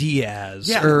 Nate Diaz.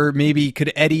 Yeah. Or maybe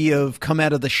could Eddie have come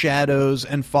out of the shadows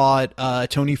and fought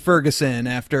Tony Ferguson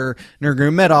after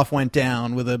Nurmagomedov went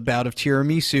down with a bout of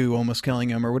tiramisu almost killing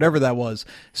him or whatever that was.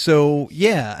 So,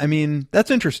 yeah, I mean, that's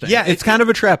interesting. Yeah, it's kind of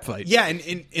a trap fight. Yeah,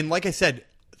 and like I said,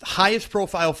 highest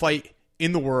profile fight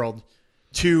in the world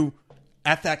to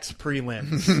FX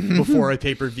prelims before a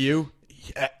pay-per-view.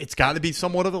 It's got to be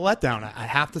somewhat of a letdown, I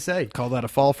have to say. Call that a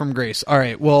fall from grace. All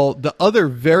right, well, the other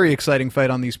very exciting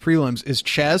fight on these prelims is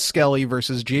Chaz Skelly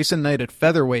versus Jason Knight at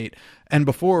featherweight. And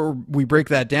before we break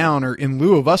that down, or in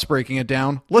lieu of us breaking it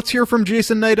down, let's hear from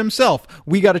Jason Knight himself.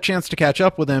 We got a chance to catch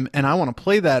up with him, and I want to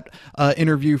play that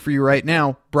interview for you right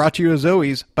now, brought to you as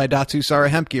always by Datsusara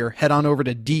Hemp Gear. Head on over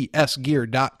to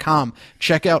dsgear.com.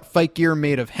 Check out fight gear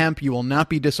made of hemp. You will not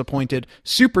be disappointed.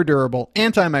 Super durable,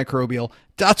 antimicrobial.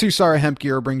 Datsusara Hemp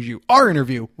Gear brings you our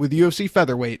interview with UFC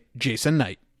featherweight Jason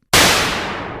Knight.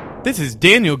 This is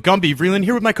Daniel Gumby Vreeland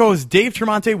here with my co-host Dave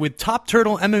Tremonte with Top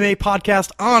Turtle MMA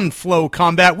podcast on Flow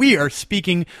Combat. We are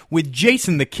speaking with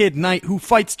Jason the Kid Knight, who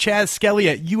fights Chaz Skelly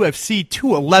at UFC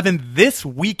 211 this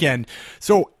weekend.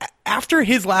 So after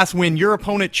his last win, your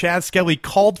opponent Chaz Skelly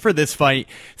called for this fight,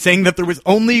 saying that there was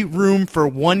only room for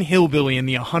one hillbilly in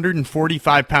the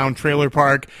 145-pound trailer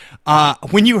park.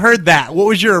 When you heard that, what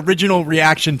was your original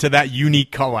reaction to that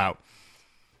unique call-out?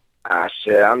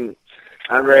 Shit,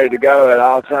 I'm ready to go at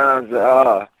all times.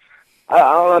 I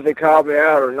don't know if he called me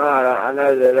out or not. I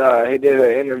know that he did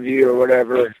an interview or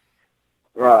whatever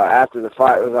after the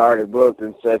fight was already booked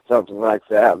and said something like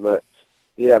that. But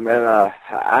yeah, man, I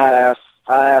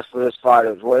asked for this fight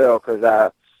as well because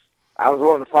I was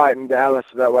wanting to fight in Dallas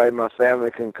so that way my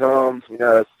family can come.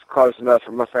 It's close enough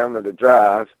for my family to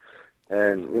drive,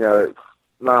 and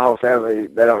my whole family,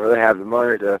 they don't really have the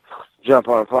money to jump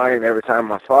on a plane every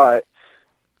time I fight.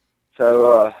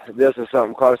 So this is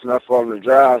something close enough for him to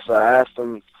drive, so I asked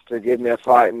him to give me a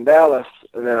fight in Dallas,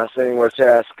 and then I seen where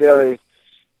Chaz Skelly,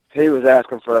 he was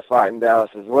asking for a fight in Dallas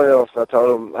as well, so I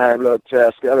told him, hey, look,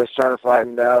 Chaz Skelly's trying to fight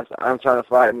in Dallas, I'm trying to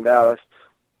fight in Dallas,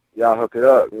 y'all hook it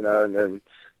up, and then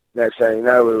next thing you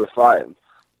know, we were fighting.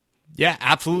 Yeah,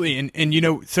 absolutely.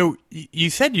 And so you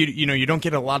said you don't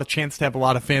get a lot of chance to have a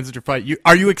lot of fans at your fight.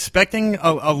 Are you expecting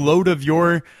a load of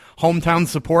your hometown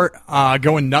support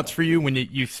going nuts for you when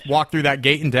you walk through that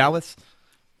gate in Dallas?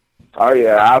 Oh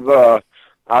yeah,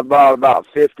 I bought about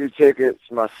 50 tickets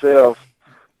myself,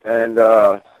 and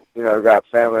got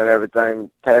family and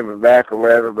everything paying me back or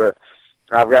whatever. But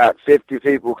I've got 50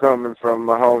 people coming from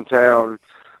my hometown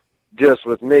just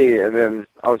with me, and then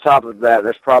on top of that,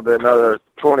 there's probably another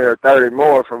 20 or 30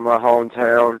 more from my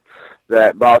hometown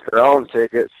that bought their own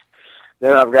tickets.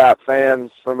 Then I've got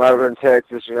fans from over in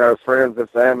Texas, friends and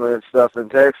family and stuff in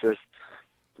Texas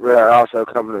that are also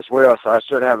coming as well, so I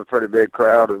should have a pretty big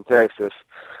crowd in Texas.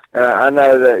 And I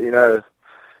know that,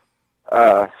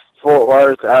 Fort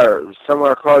Worth, or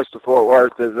somewhere close to Fort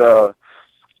Worth, is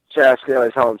Chaz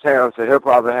Skelly's hometown, so he'll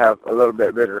probably have a little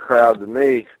bit bigger crowd than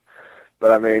me.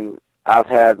 But, I mean, I've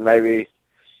had maybe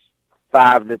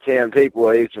 5 to 10 people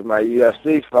at each of my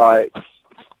UFC fights,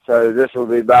 So this will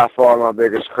be by far my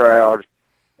biggest crowd.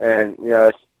 And, you know,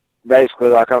 it's basically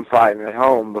like I'm fighting at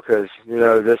home because, you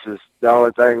know, this is the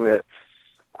only thing that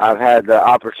I've had the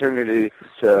opportunity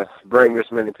to bring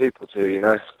this many people to, you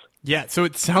know. Yeah, so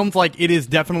it sounds like it is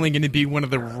definitely going to be one of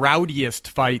the rowdiest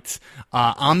fights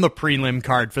on the prelim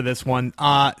card for this one.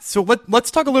 So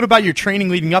let's talk a little about your training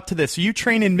leading up to this. So you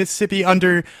train in Mississippi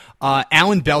under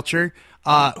Alan Belcher,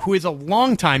 who is a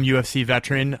longtime UFC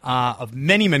veteran of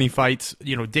many, many fights,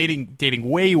 you know, dating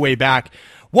way, way back.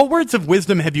 What words of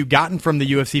wisdom have you gotten from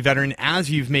the UFC veteran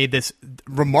as you've made this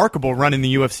remarkable run in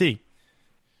the UFC?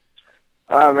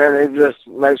 Man, he just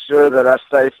makes sure that I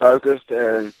stay focused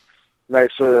and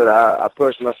make sure that I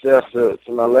push myself to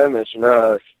my limits. You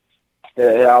know,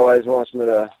 he always wants me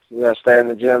to, you know, stay in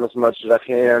the gym as much as I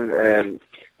can and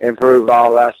improve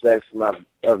all aspects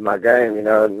of my game. You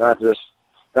know, not just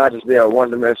be a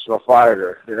one-dimensional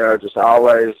fighter. You know, just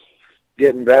always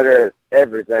getting better at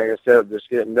everything instead of just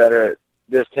getting better at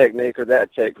this technique or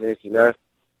that technique. You know.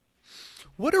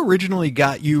 What originally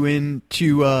got you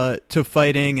into to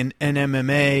fighting and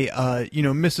MMA? You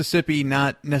know, Mississippi,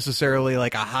 not necessarily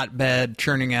like a hotbed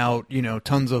churning out, you know,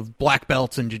 tons of black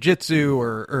belts in jiu-jitsu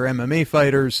or MMA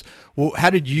fighters. Well, how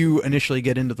did you initially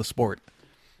get into the sport?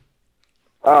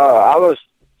 I was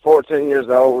 14 years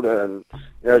old and,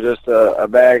 you know, just a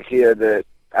bad kid that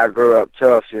I grew up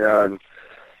tough, you know, and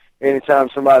anytime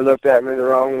somebody looked at me the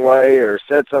wrong way or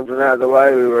said something out of the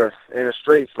way, we were in a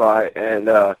street fight and,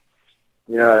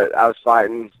 you know, I was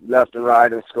fighting left and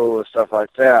right in school and stuff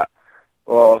like that.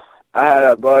 Well, I had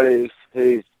a buddy,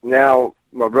 he's now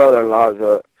my brother-in-law,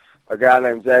 is a guy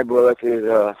named Jay Bullock. He's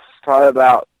probably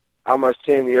about almost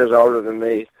 10 years older than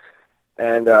me.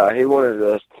 And he wanted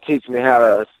to teach me how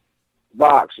to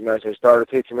box, you know, so he started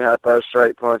teaching me how to throw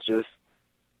straight punches.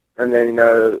 And then, you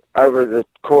know, over the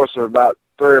course of about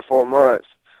 3 or 4 months,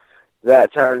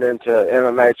 that turned into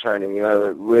MMA training. You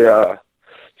know, we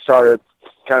started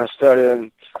kind of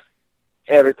studying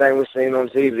everything we've seen on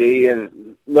TV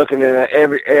and looking at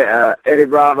every Eddie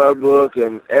Bravo book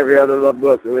and every other little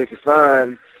book that we could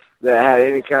find that had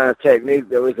any kind of technique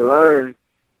that we could learn.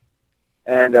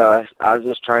 And I was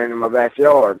just training in my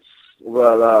backyard.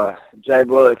 Well, Jay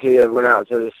Bullock, he had went out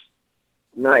to this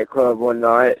nightclub one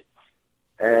night,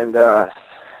 and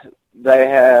they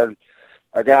had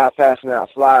a guy passing out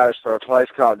flyers for a place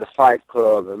called the Fight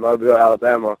Club in Mobile,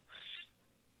 Alabama.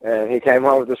 And he came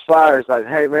home with this flyer. He's like,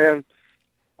 "Hey, man,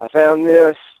 I found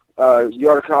this.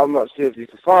 You ought to call him up, see if you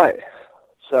can fight."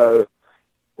 So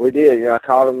we did. You know, I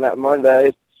called him that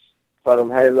Monday, told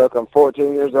him, "Hey, look, I'm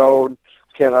 14 years old.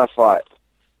 Can I fight?"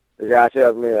 The guy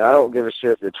tells me, "I don't give a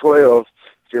shit if you're 12.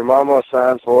 If your mama will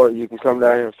sign for it, you can come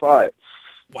down here and fight."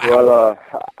 Wow. Well,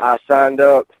 I signed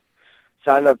up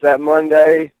that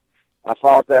Monday. I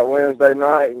fought that Wednesday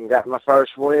night and got my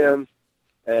first win.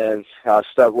 And I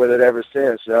stuck with it ever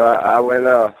since. I went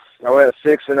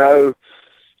 6-0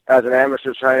 as an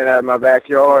amateur training out of my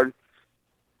backyard.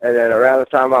 And then around the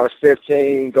time I was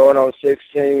 15, going on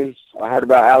 16, I heard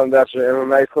about Alan Belcher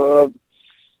MMA Club.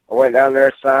 I went down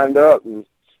there, signed up, and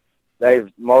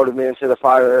they've molded me into the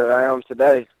fighter that I am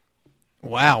today.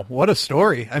 Wow, what a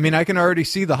story. I mean, I can already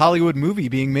see the Hollywood movie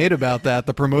being made about that.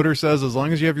 The promoter says, as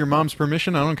long as you have your mom's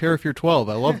permission, I don't care if you're 12.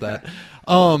 I love that.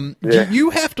 Do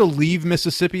you have to leave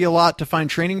Mississippi a lot to find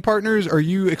training partners? Are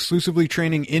you exclusively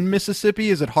training in Mississippi?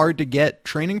 Is it hard to get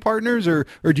training partners, or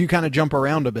do you kind of jump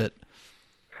around a bit?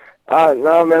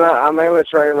 No, man, I mainly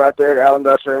train right there at Alan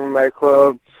Belcher MMA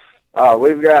Club.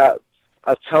 We've got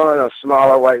a ton of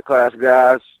smaller weight class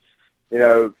guys. You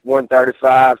know,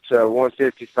 135 to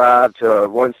 155 to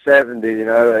 170, you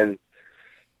know, and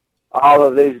all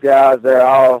of these guys, they're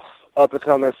all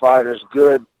up-and-coming fighters,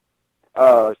 good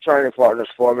training partners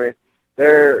for me.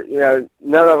 They're, you know,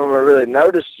 none of them are really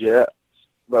noticed yet,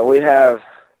 but we have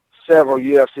several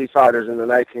UFC fighters in the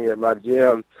making at my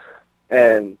gym,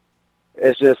 and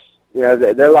it's just, you know,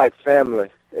 they're like family,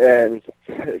 and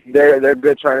they're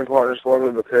good training partners for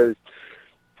me because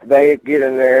they get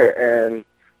in there and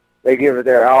they give it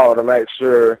their all to make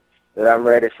sure that I'm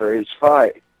ready for each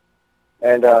fight.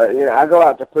 And, you know, I go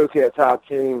out to Phuket Top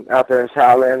Team out there in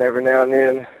Thailand every now and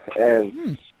then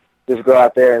and just go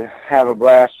out there and have a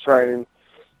blast training.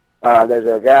 There's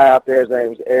a guy out there, his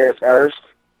name's Eric Erst.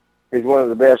 He's one of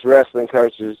the best wrestling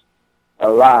coaches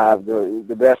alive,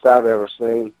 the best I've ever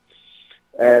seen.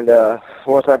 And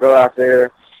once I go out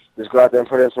there, just go out there and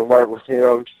put in some work with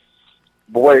him.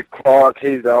 Boyd Clark,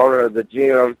 he's the owner of the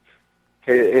gym.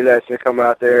 He lets me come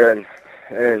out there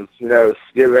and you know,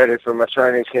 get ready for my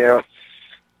training camp.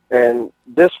 And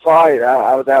this fight,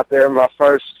 I was out there my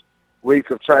first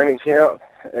week of training camp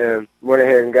and went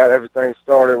ahead and got everything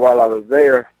started while I was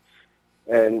there.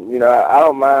 And, I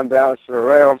don't mind bouncing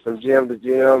around from gym to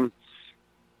gym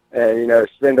and,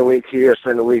 spend a week here,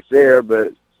 spend a week there,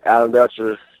 but Alan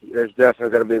Belcher is definitely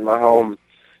going to be my home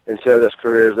until this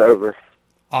career is over.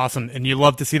 Awesome, and you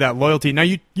love to see that loyalty. Now,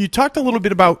 you talked a little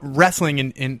bit about wrestling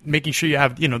and making sure you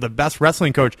have the best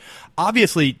wrestling coach.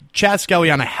 Obviously, Chaz Skelly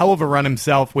on a hell of a run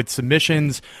himself with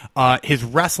submissions. His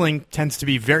wrestling tends to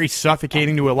be very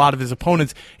suffocating to a lot of his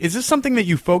opponents. Is this something that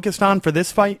you focused on for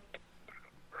this fight?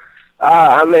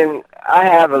 I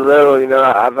have a little.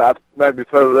 I've maybe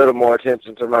put a little more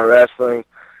attention to my wrestling,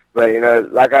 but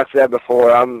like I said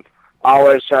before, I'm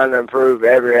always trying to improve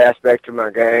every aspect of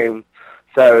my game.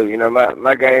 So,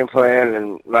 my game plan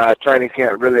and my training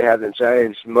camp really hasn't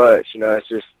changed much. It's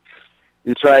just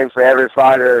you train for every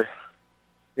fighter.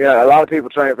 A lot of people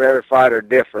train for every fighter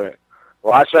different.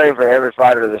 Well, I train for every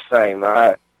fighter the same.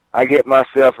 I get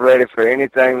myself ready for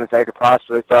anything that they could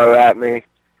possibly throw at me.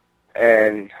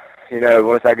 And,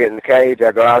 once I get in the cage,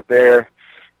 I go out there,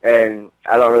 and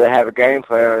I don't really have a game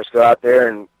plan. I just go out there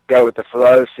and go with the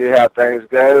flow, see how things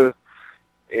go.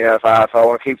 If I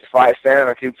want to keep the fight standing,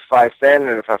 I keep the fight standing.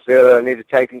 And if I feel that I need to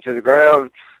take him to the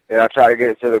ground, then I try to get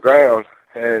it to the ground.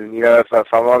 And,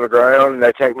 if I'm on the ground and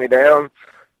they take me down,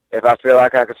 if I feel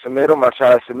like I can submit them, I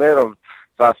try to submit them.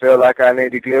 If I feel like I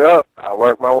need to get up, I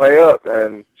work my way up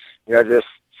and, just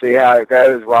see how it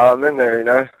goes while I'm in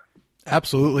there,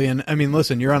 Absolutely. And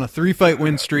listen, you're on a 3-fight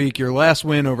win streak. Your last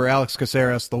win over Alex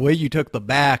Caceres, the way you took the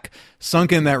back,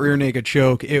 sunk in that rear naked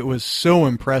choke, it was so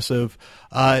impressive.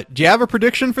 Do you have a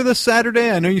prediction for this Saturday?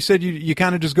 I know you said you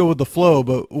kind of just go with the flow,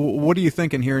 but what are you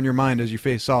thinking here in your mind as you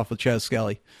face off with Chaz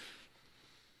Skelly?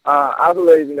 I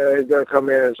believe, he's going to come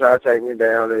in and try to take me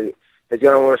down. He's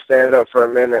going to want to stand up for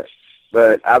a minute,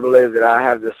 but I believe that I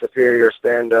have the superior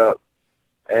stand-up.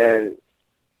 And,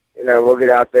 we'll get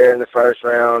out there in the first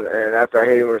round, and after I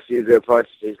hit him with a few good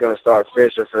punches, he's going to start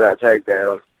fishing for that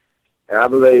takedown. And I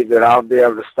believe that I'll be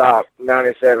able to stop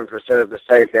 97% of the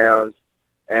takedowns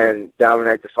and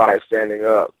dominate the fight standing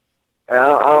up. And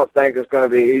I don't think it's going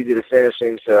to be easy to finish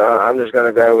him, so I'm just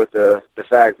going to go with the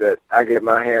fact that I get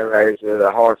my hand raised with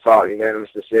a hard-fought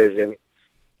unanimous decision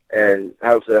and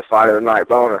hopefully a fight of the night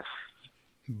bonus.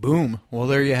 Boom. Well,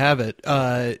 there you have it.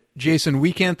 Jason,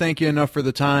 we can't thank you enough for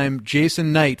the time.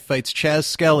 Jason Knight fights Chaz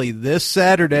Skelly this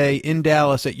Saturday in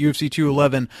Dallas at UFC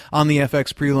 211 on the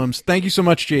FX prelims. Thank you so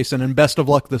much, Jason, and best of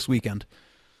luck this weekend.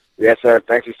 Yes, sir.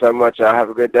 Thank you so much. Y'all have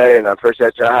a good day, and I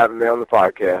appreciate y'all having me on the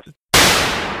podcast.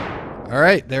 All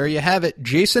right, there you have it.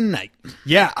 Jason Knight.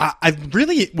 Yeah, I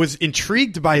really was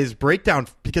intrigued by his breakdown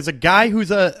because a guy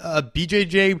who's a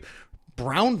BJJ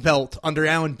brown belt under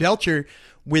Alan Belcher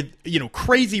with,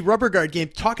 crazy rubber guard game,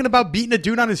 talking about beating a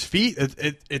dude on his feet.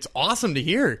 It's awesome to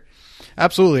hear.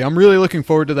 Absolutely. I'm really looking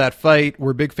forward to that fight.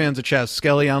 We're big fans of Chaz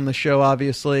Skelly on the show,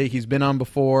 obviously. He's been on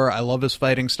before. I love his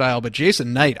fighting style. But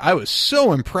Jason Knight, I was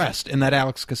so impressed in that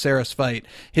Alex Caceres fight.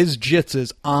 His jits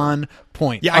is on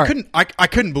point. Yeah, I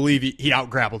couldn't believe he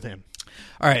out-grappled him.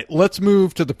 All right, let's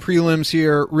move to the prelims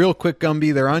here. Real quick,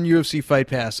 Gumby, they're on UFC Fight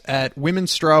Pass. At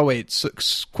women's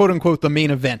strawweight, quote-unquote, the main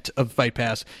event of Fight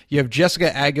Pass, you have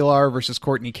Jessica Aguilar versus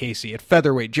Courtney Casey. At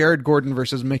featherweight, Jared Gordon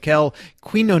versus Mikel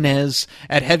Quinones.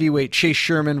 At heavyweight, Chase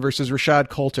Sherman versus Rashad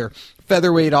Coulter.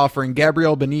 Featherweight offering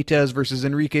Gabriel Benitez versus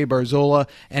Enrique Barzola,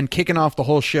 and kicking off the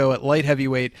whole show at light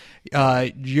heavyweight,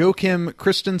 Joachim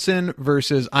Christensen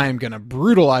versus, I am going to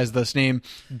brutalize this name,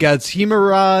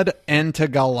 Gadzhimarad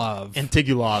Antigulov.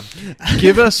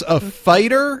 Give us a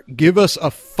fighter, give us a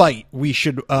fight we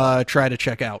should try to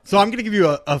check out. So I'm going to give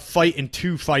you a fight and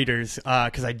two fighters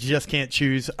because I just can't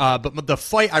choose. But the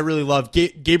fight I really love,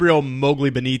 Gabriel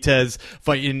Mowgli Benitez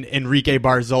fighting Enrique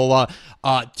Barzola.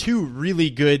 Two really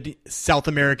good South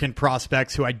American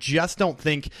prospects who I just don't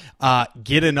think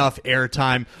get enough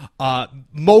airtime.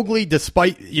 Mowgli,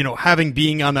 despite having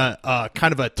being on a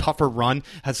kind of a tougher run,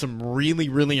 has some really,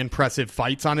 really impressive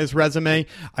fights on his resume.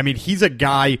 I mean, he's a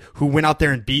guy who went out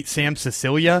there and beat Sam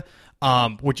Sicilia,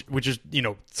 which is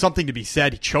something to be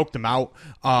said. He choked him out.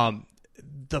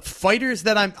 The fighters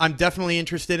that I'm definitely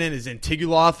interested in is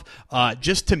Antigulov.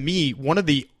 Just to me, one of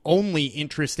the only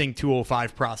interesting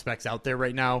 205 prospects out there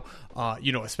right now,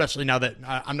 especially now that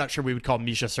I'm not sure we would call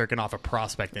Misha Cirkunov a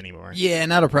prospect anymore. Yeah,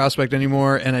 not a prospect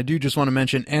anymore. And I do just want to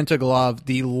mention Antigulov,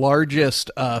 the largest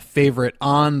favorite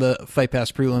on the Fight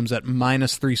Pass prelims at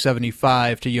minus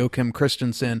 375 to Joachim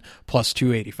Christensen plus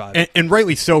 285. And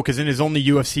rightly so, because in his only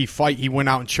UFC fight, he went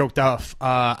out and choked off,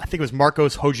 I think it was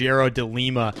Marcos Rogério de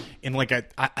Lima in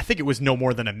I think it was no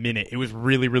more than a minute. It was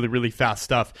really, really, really fast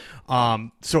stuff.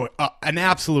 So an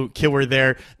absolute absolute killer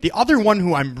there. The other one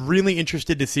who I'm really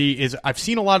interested to see is I've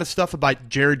seen a lot of stuff about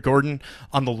Jared Gordon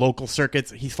on the local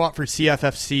circuits. He fought for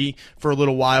CFFC for a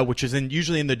little while, which is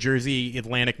usually in the Jersey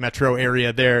Atlantic metro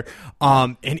area there.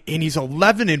 And he's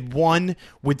 11-1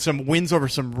 with some wins over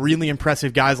some really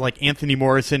impressive guys like Anthony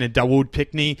Morrison and Dawood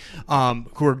Pickney,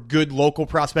 who are good local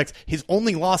prospects. His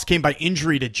only loss came by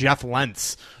injury to Jeff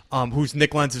Lentz, who's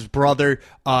Nick Lentz's brother.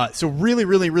 So really,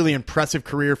 really, really impressive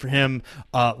career for him.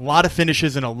 A lot of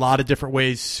finishes in a lot of different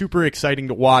ways. Super exciting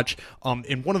to watch.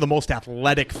 And one of the most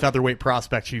athletic featherweight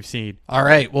prospects you've seen. All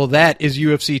right. Well, that is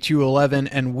UFC 211,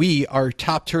 and we are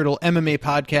Top Turtle MMA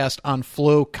podcast on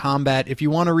Flow Combat. If you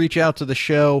want to reach out to the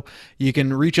show, you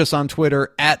can reach us on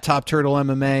Twitter at Top Turtle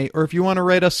MMA, or if you want to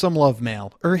write us some love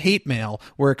mail or hate mail,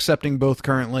 we're accepting both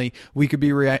currently. We could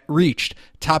be reached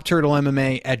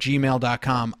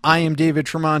topturtlemma@gmail.com. I am David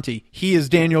Tremonti. He is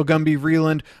Daniel Gumby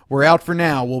Vreeland. We're out for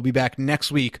now. We'll be back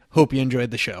next week. Hope you enjoyed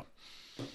the show.